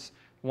 problems.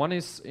 One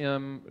is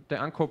the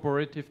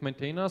uncooperative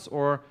maintainers,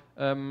 or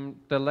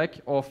the lack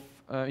of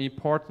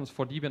importance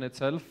for Debian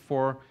itself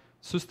for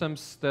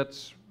systems that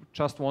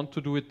just want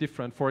to do it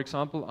different. For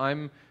example,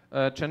 I'm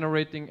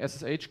generating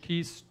SSH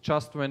keys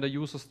just when the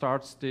user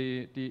starts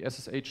the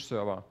SSH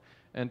server,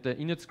 and the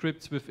init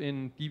scripts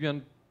within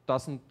Debian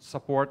doesn't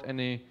support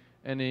any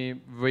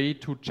way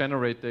to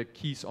generate the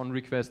keys on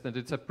request, and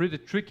it's a pretty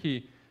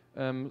tricky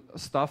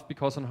stuff,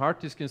 because on hard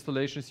disk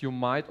installations you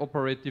might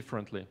operate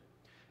differently,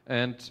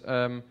 and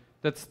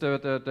that's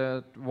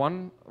the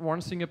one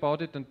thing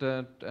about it. And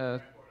I'm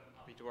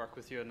happy to work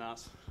with you on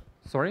that.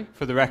 Sorry?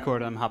 For the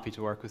record, I'm happy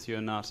to work with you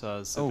on that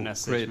as an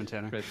SSH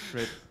maintainer.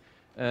 Great.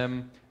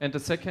 And the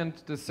second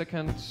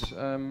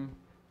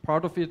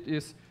part of it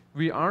is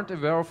we aren't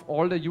aware of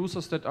all the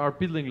users that are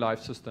building live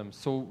systems.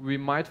 So we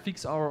might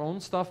fix our own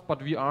stuff,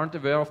 but we aren't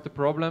aware of the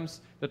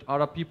problems that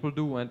other people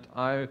do. And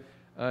I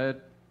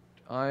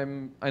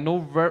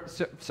know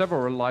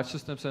several live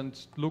systems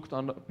and looked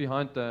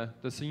behind the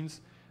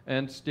scenes,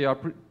 and they are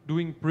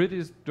doing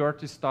pretty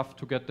dirty stuff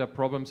to get their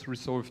problems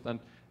resolved. And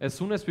as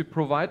soon as we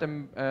provide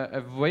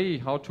a way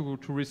how to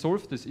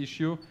resolve this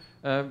issue,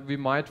 we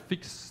might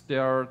fix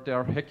their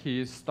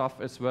hacky stuff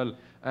as well.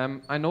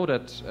 I know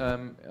that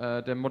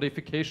the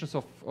modifications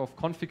of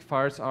config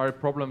files are a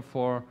problem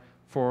for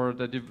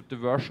the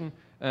version,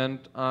 and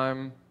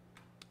I'm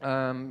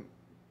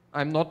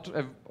not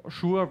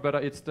sure whether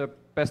it's the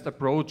best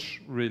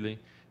approach really.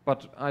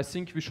 But I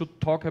think we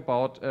should talk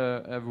about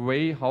a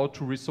way how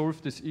to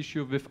resolve this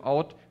issue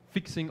without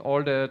fixing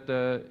all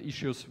the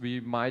issues we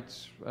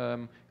might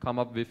come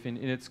up with in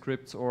init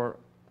scripts or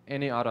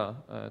any other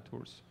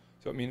tools.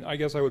 So I mean, I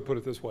guess I would put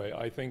it this way.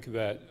 I think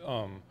that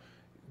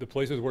the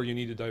places where you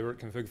need to divert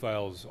config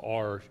files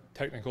are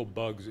technical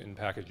bugs in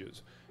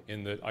packages.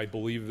 in that I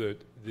believe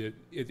that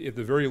at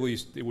the very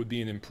least it would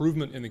be an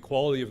improvement in the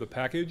quality of the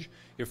package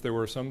if there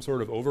were some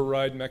sort of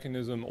override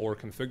mechanism or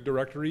config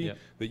directory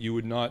that you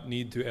would not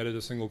need to edit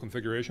a single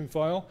configuration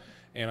file.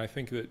 And I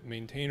think that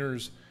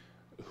maintainers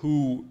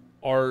who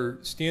are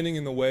standing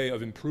in the way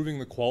of improving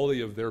the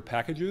quality of their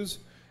packages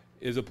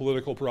is a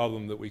political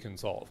problem that we can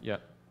solve. Yeah,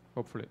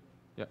 hopefully.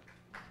 Yeah.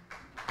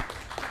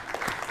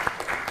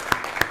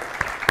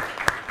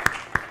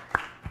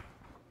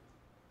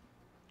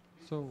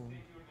 So.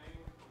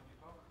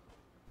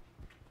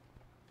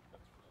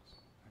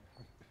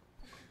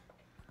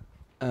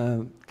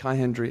 Kai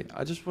Hendry.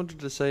 I just wanted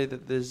to say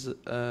that there's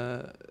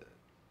a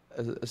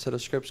set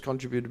of scripts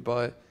contributed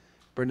by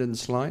Brendan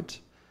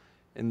Slight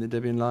in the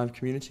Debian Live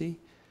community,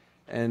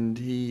 and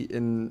he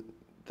in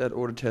that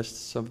order tests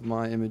some of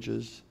my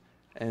images,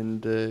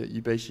 and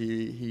you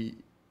basically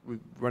with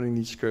running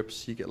these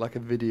scripts you get like a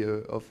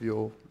video of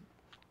your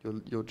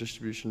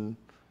distribution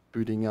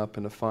booting up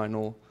and a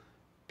final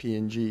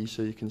PNG,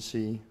 so you can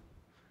see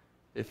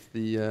if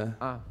the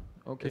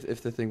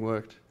if the thing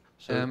worked.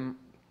 So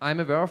I'm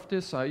aware of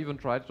this. I even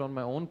tried it on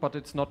my own, but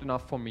it's not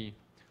enough for me.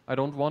 I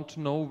don't want to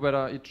know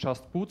whether it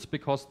just boots,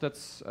 because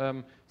that's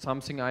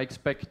something I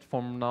expect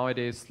from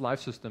nowadays live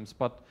systems.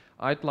 But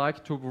I'd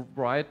like to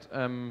write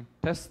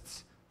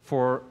tests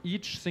for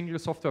each single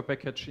software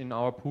package in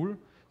our pool.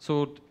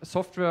 So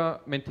software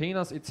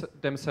maintainers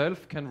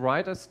themselves can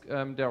write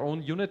their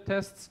own unit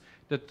tests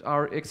that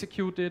are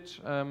executed,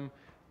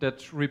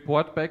 that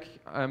report back,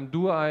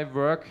 do I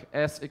work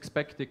as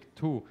expected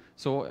too?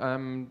 So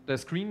the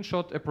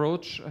screenshot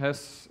approach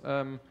has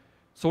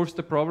solves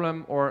the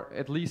problem, or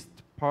at least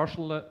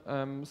partially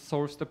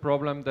solves the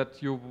problem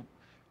that you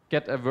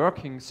get a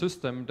working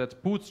system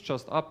that boots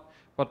just up.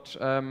 But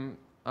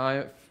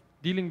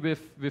dealing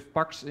with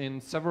bugs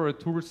in several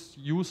tools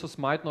users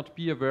might not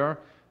be aware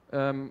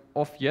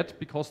of yet,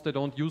 because they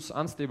don't use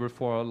unstable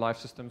for live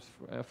systems,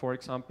 for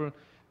example.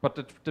 But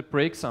that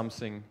breaks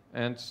something,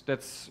 and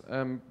that's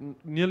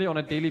nearly on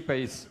a daily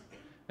basis.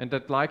 And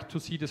I'd like to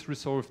see this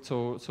resolved,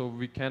 so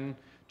we can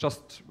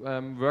just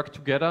work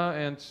together,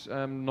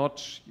 and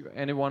not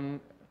anyone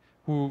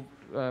who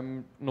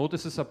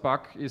notices a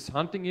bug is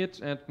hunting it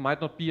and might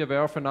not be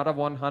aware of another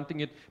one hunting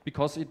it,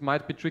 because it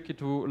might be tricky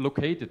to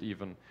locate it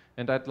even.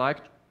 And I'd like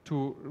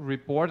to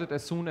report it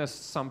as soon as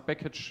some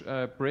package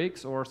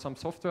breaks, or some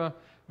software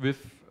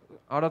with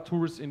other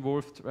tools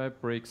involved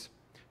breaks.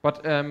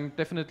 But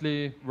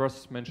definitely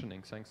worth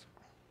mentioning. Thanks.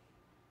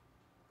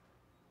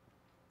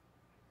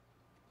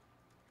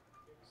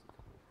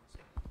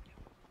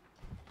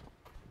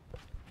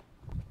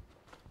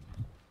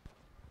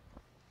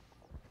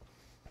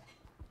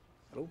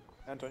 Hello,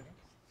 Anton.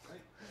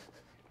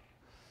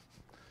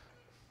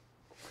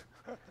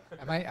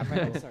 Am I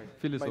sorry.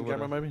 Phil is Main over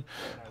camera, there. maybe?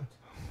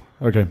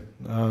 Okay.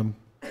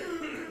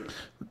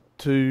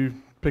 To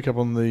pick up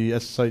on the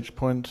SSH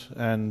point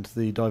and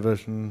the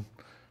diversion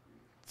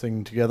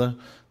thing together,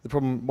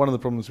 one of the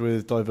problems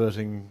with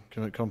diverting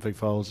config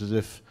files is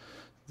if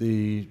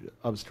the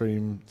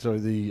upstream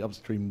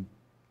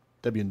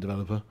Debian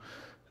developer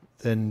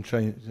then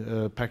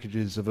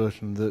packages a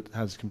version that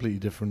has a completely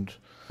different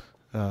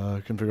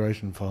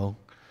configuration file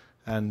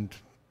and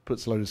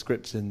puts a load of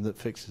scripts in that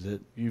fixes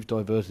it. You've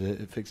diverted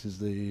it. It fixes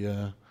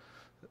the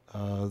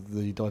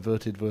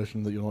diverted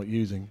version that you're not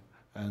using,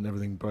 and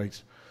everything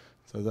breaks.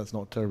 So that's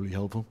not terribly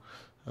helpful.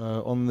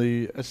 On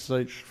the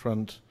SSH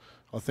front,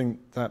 I think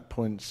that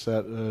points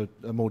at a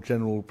more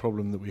general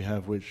problem that we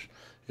have, which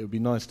it would be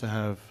nice to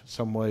have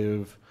some way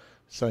of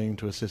saying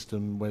to a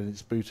system when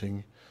it's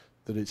booting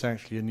that it's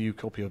actually a new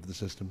copy of the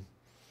system,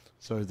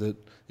 so that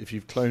if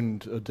you've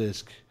cloned a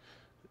disk,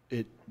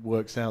 it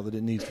works out that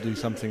it needs to do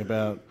something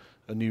about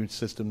a new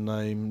system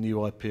name,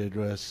 new IP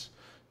address,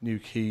 new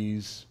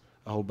keys,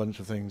 a whole bunch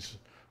of things,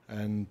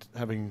 and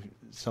having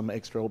some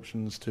extra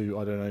options to,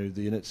 I don't know,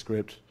 the init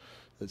script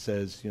that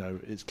says, you know,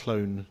 it's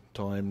clone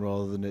time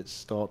rather than its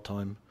start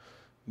time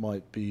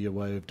might be a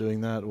way of doing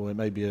that, or it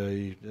may be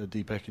a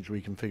depackage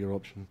reconfigure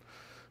option.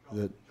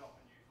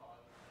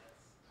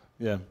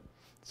 Yeah,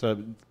 so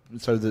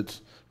that,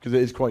 because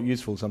it is quite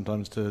useful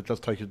sometimes to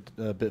just take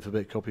a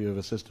bit-for-bit copy of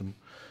a system,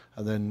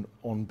 and then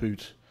on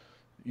boot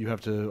you have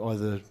to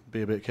either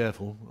be a bit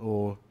careful,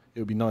 or it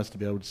would be nice to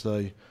be able to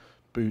say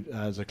boot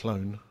as a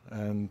clone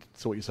and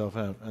sort yourself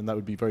out, and that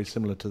would be very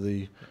similar to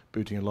the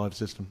booting a live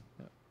system.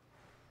 Yeah.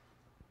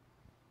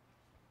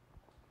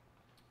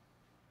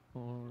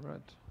 All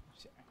right.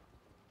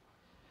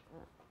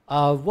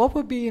 What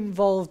would be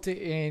involved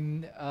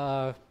in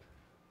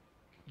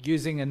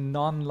using a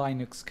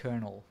non-Linux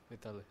kernel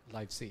with the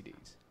live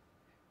CDs?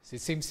 So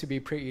it seems to be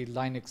pretty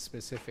Linux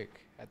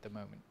specific at the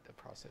moment, the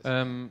process.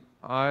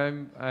 I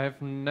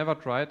have never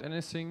tried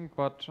anything,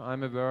 but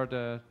I'm aware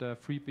that the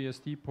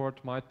FreeBSD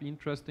port might be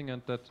interesting,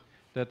 and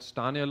that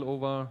Daniel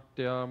over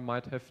there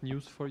might have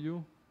news for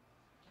you.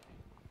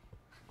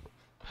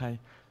 Hi.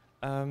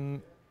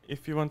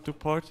 If you want to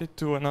port it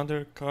to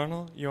another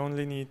kernel, you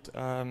only need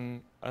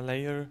a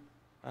layer,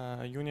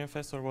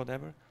 UniFS or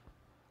whatever.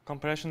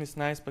 Compression is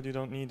nice, but you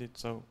don't need it.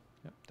 So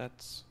Yeah,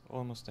 that's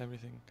almost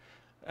everything.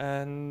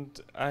 And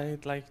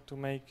I'd like to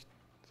make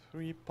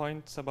 3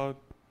 points about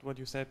what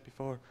you said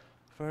before.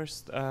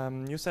 First,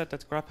 you said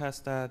that grub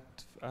has that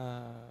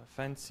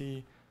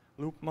fancy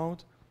loop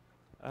mode.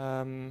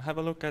 Have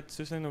a look at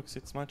SysLinux,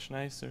 it's much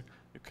nicer.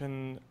 You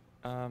can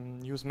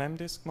use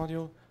memdisk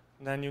module,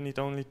 and then you need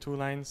only 2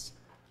 lines,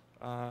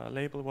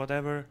 label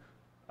whatever,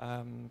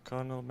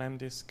 kernel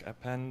memdisk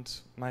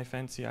append my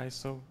fancy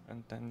ISO,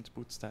 and then it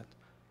boots that.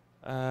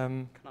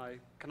 Can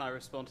I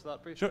respond to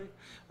that briefly? Sure.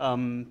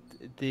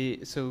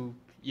 So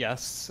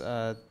yes,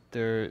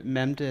 the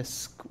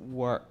memdisk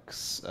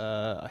works.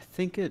 I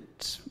think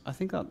that's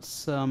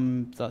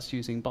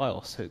using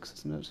BIOS hooks,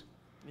 isn't it?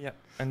 Yeah,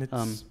 and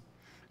it's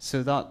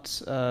so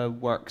that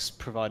works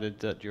provided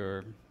that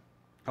your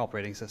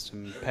operating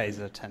system pays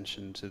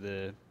attention to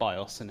the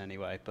BIOS in any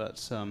way, but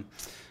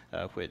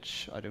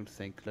which I don't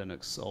think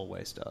Linux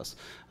always does.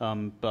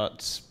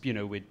 But you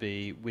know, we'd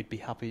be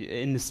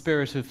happy in the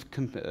spirit of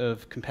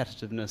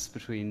competitiveness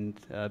between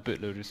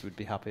bootloaders. We'd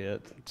be happy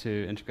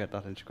to integrate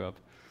that into grub.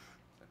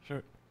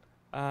 Sure.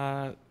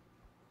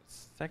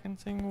 Second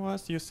thing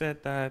was you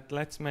said that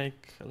let's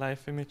make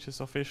live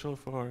images official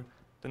for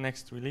the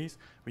next release.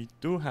 We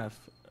do have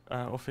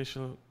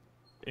official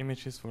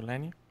images for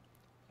Lenny.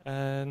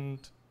 And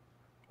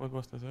what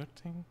was the third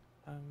thing?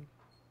 I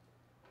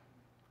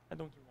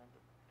don't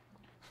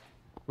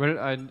remember. Well,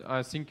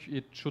 I think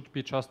it should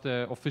be just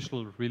the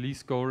official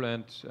release goal,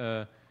 and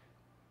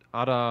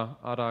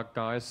other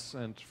guys,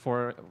 and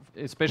for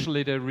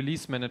especially the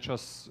release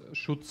managers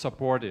should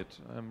support it,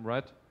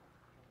 right?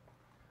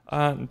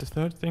 The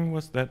third thing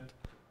was that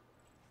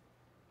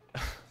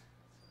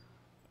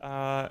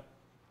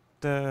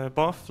the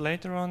BOF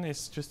later on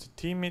is just a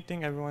team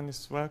meeting. Everyone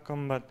is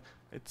welcome, but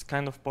it's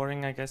kind of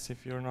boring, I guess,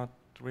 if you're not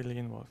really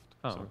involved.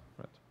 Oh, so.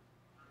 Right.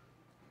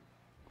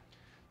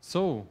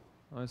 So,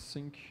 I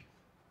think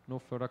no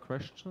further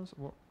questions.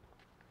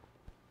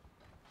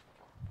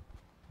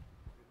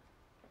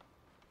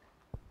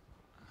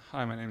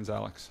 Hi, my name is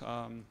Alex.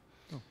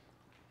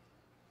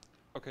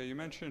 Okay, you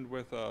mentioned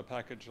with a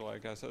package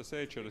like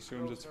SSH, it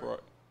assumes it's for.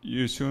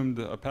 You assumed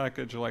a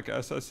package like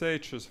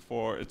SSH is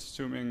for. It's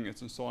assuming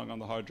it's installing on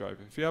the hard drive.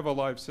 If you have a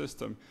live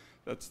system,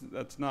 that's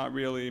not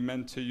really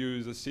meant to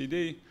use a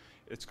CD.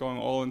 It's going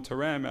all into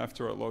RAM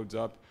after it loads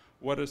up.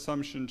 What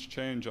assumptions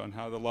change on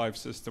how the live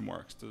system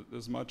works?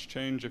 Does much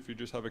change if you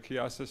just have a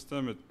kiosk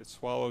system? It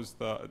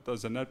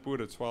does a net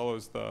boot, it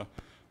swallows the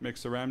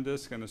mix of RAM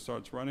disk, and it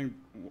starts running.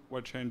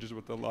 What changes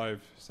with the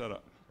live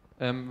setup?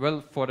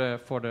 Well, for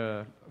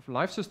the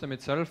live system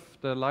itself,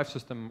 the live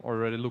system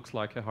already looks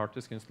like a hard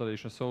disk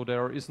installation, so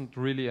there isn't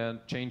really a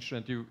change.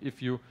 And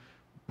if you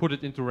put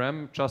it into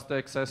RAM, just the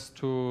access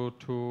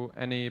to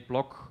any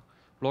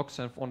blocks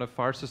and on the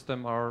file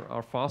system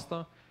are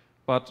faster.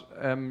 But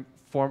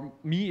for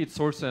me, it's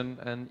also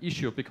an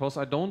issue, because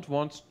I don't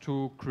want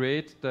to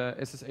create the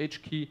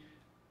SSH key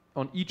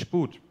on each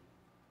boot.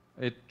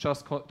 It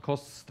just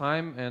costs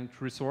time and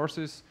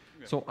resources.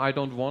 Yeah. So I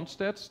don't want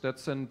that.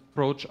 That's an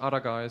approach other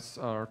guys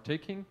are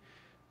taking.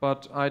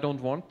 But I don't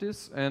want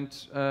this, and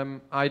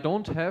I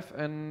don't have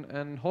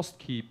an host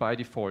key by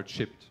default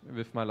shipped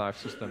with my live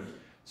system.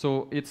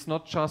 So it's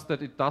not just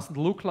that it doesn't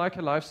look like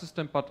a live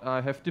system, but I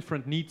have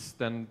different needs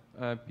than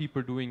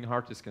people doing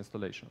hard disk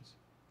installations.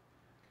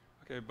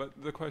 Okay, but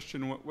the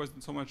question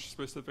wasn't so much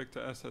specific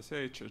to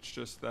SSH. It's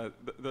just that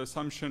the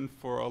assumption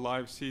for a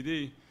live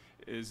CD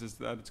is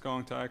that it's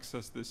going to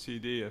access the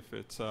CD if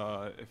it's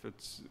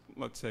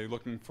let's say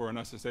looking for an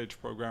SSH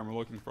program or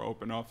looking for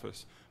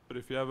OpenOffice. But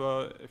if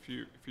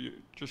you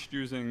just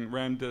using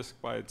RAM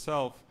disk by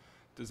itself,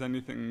 does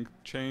anything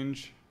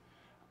change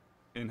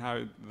in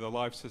how the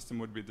live system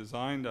would be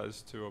designed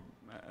as to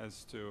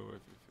if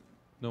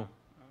no. Okay.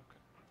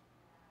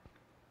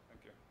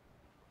 Thank you.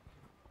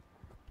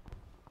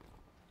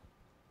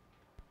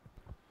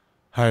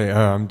 Hi,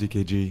 I'm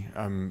DKG.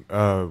 I'm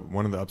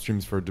one of the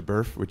upstreams for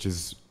DebConf, which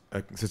is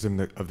a system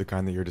of the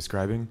kind that you're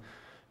describing.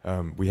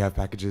 We have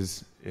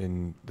packages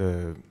in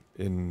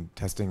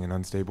testing and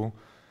unstable,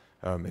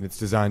 and it's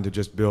designed to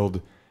just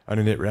build an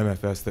init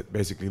RAMFS that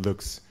basically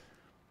looks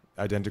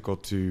identical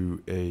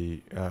to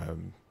a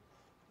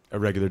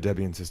regular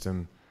Debian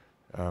system,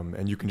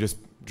 and you can just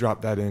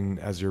drop that in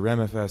as your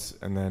RAMFS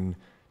and then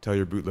tell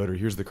your bootloader,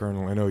 here's the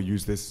kernel, and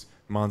use this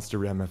monster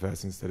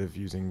RAMFS instead of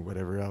using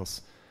whatever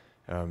else.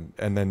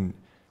 And then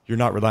you're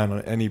not relying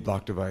on any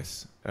block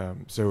device.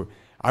 So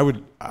I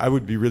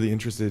would be really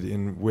interested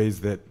in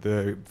ways that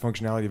the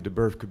functionality of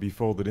DebConf could be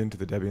folded into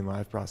the Debian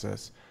Live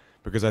process,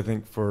 because I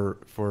think for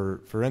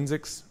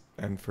forensics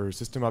and for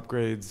system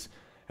upgrades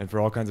and for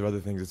all kinds of other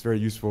things, it's very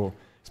useful,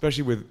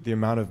 especially with the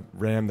amount of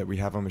RAM that we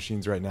have on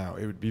machines right now.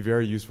 It would be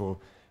very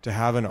useful to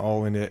have an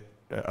all-in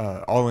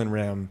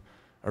RAM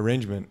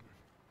arrangement,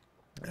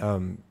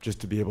 just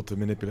to be able to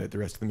manipulate the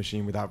rest of the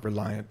machine without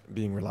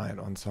being reliant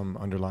on some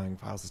underlying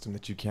file system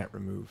that you can't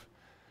remove.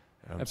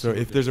 So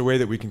if there's a way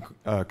that we can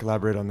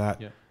collaborate on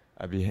that, yeah,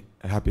 I'd be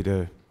happy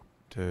to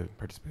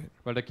participate.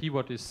 Well, the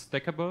keyword is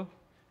stackable,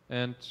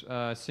 And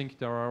I think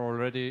there are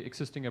already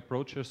existing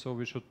approaches, so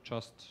we should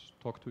just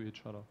talk to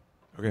each other.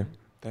 Okay,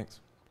 thanks.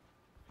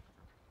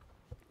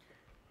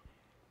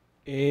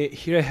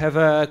 Here I have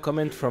a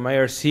comment from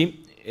IRC.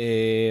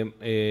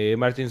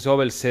 Martin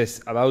Zobel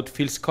says about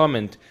Phil's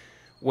comment,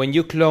 when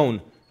you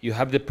clone, you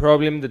have the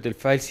problem that the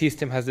file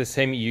system has the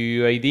same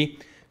UUID.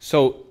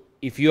 So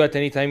if you at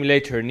any time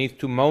later need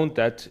to mount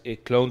that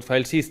cloned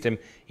file system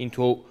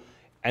into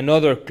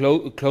another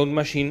cloned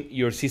machine,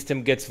 your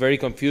system gets very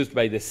confused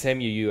by the same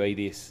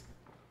UUIDs.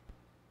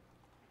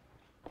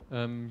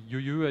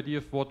 UUID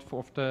of what?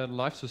 Of the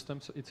live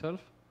systems itself?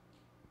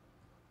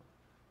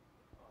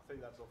 I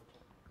think that's off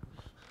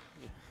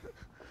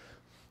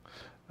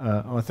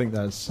topic. I think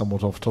that's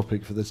somewhat off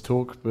topic for this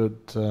talk,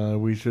 but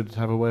we should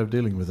have a way of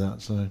dealing with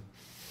that. So,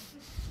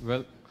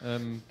 well,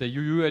 the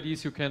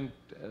UUIDs you can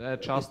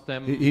adjust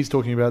them. He's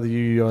talking about the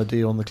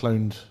UUID on the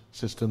cloned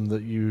system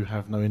that you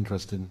have no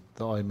interest in,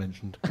 that I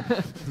mentioned.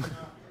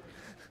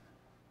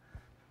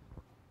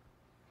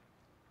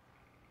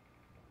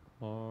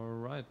 All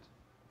right.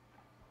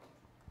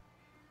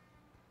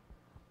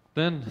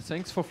 Then,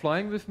 thanks for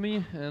flying with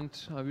me, and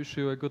I wish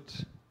you a good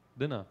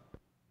dinner.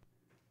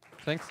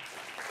 Thanks.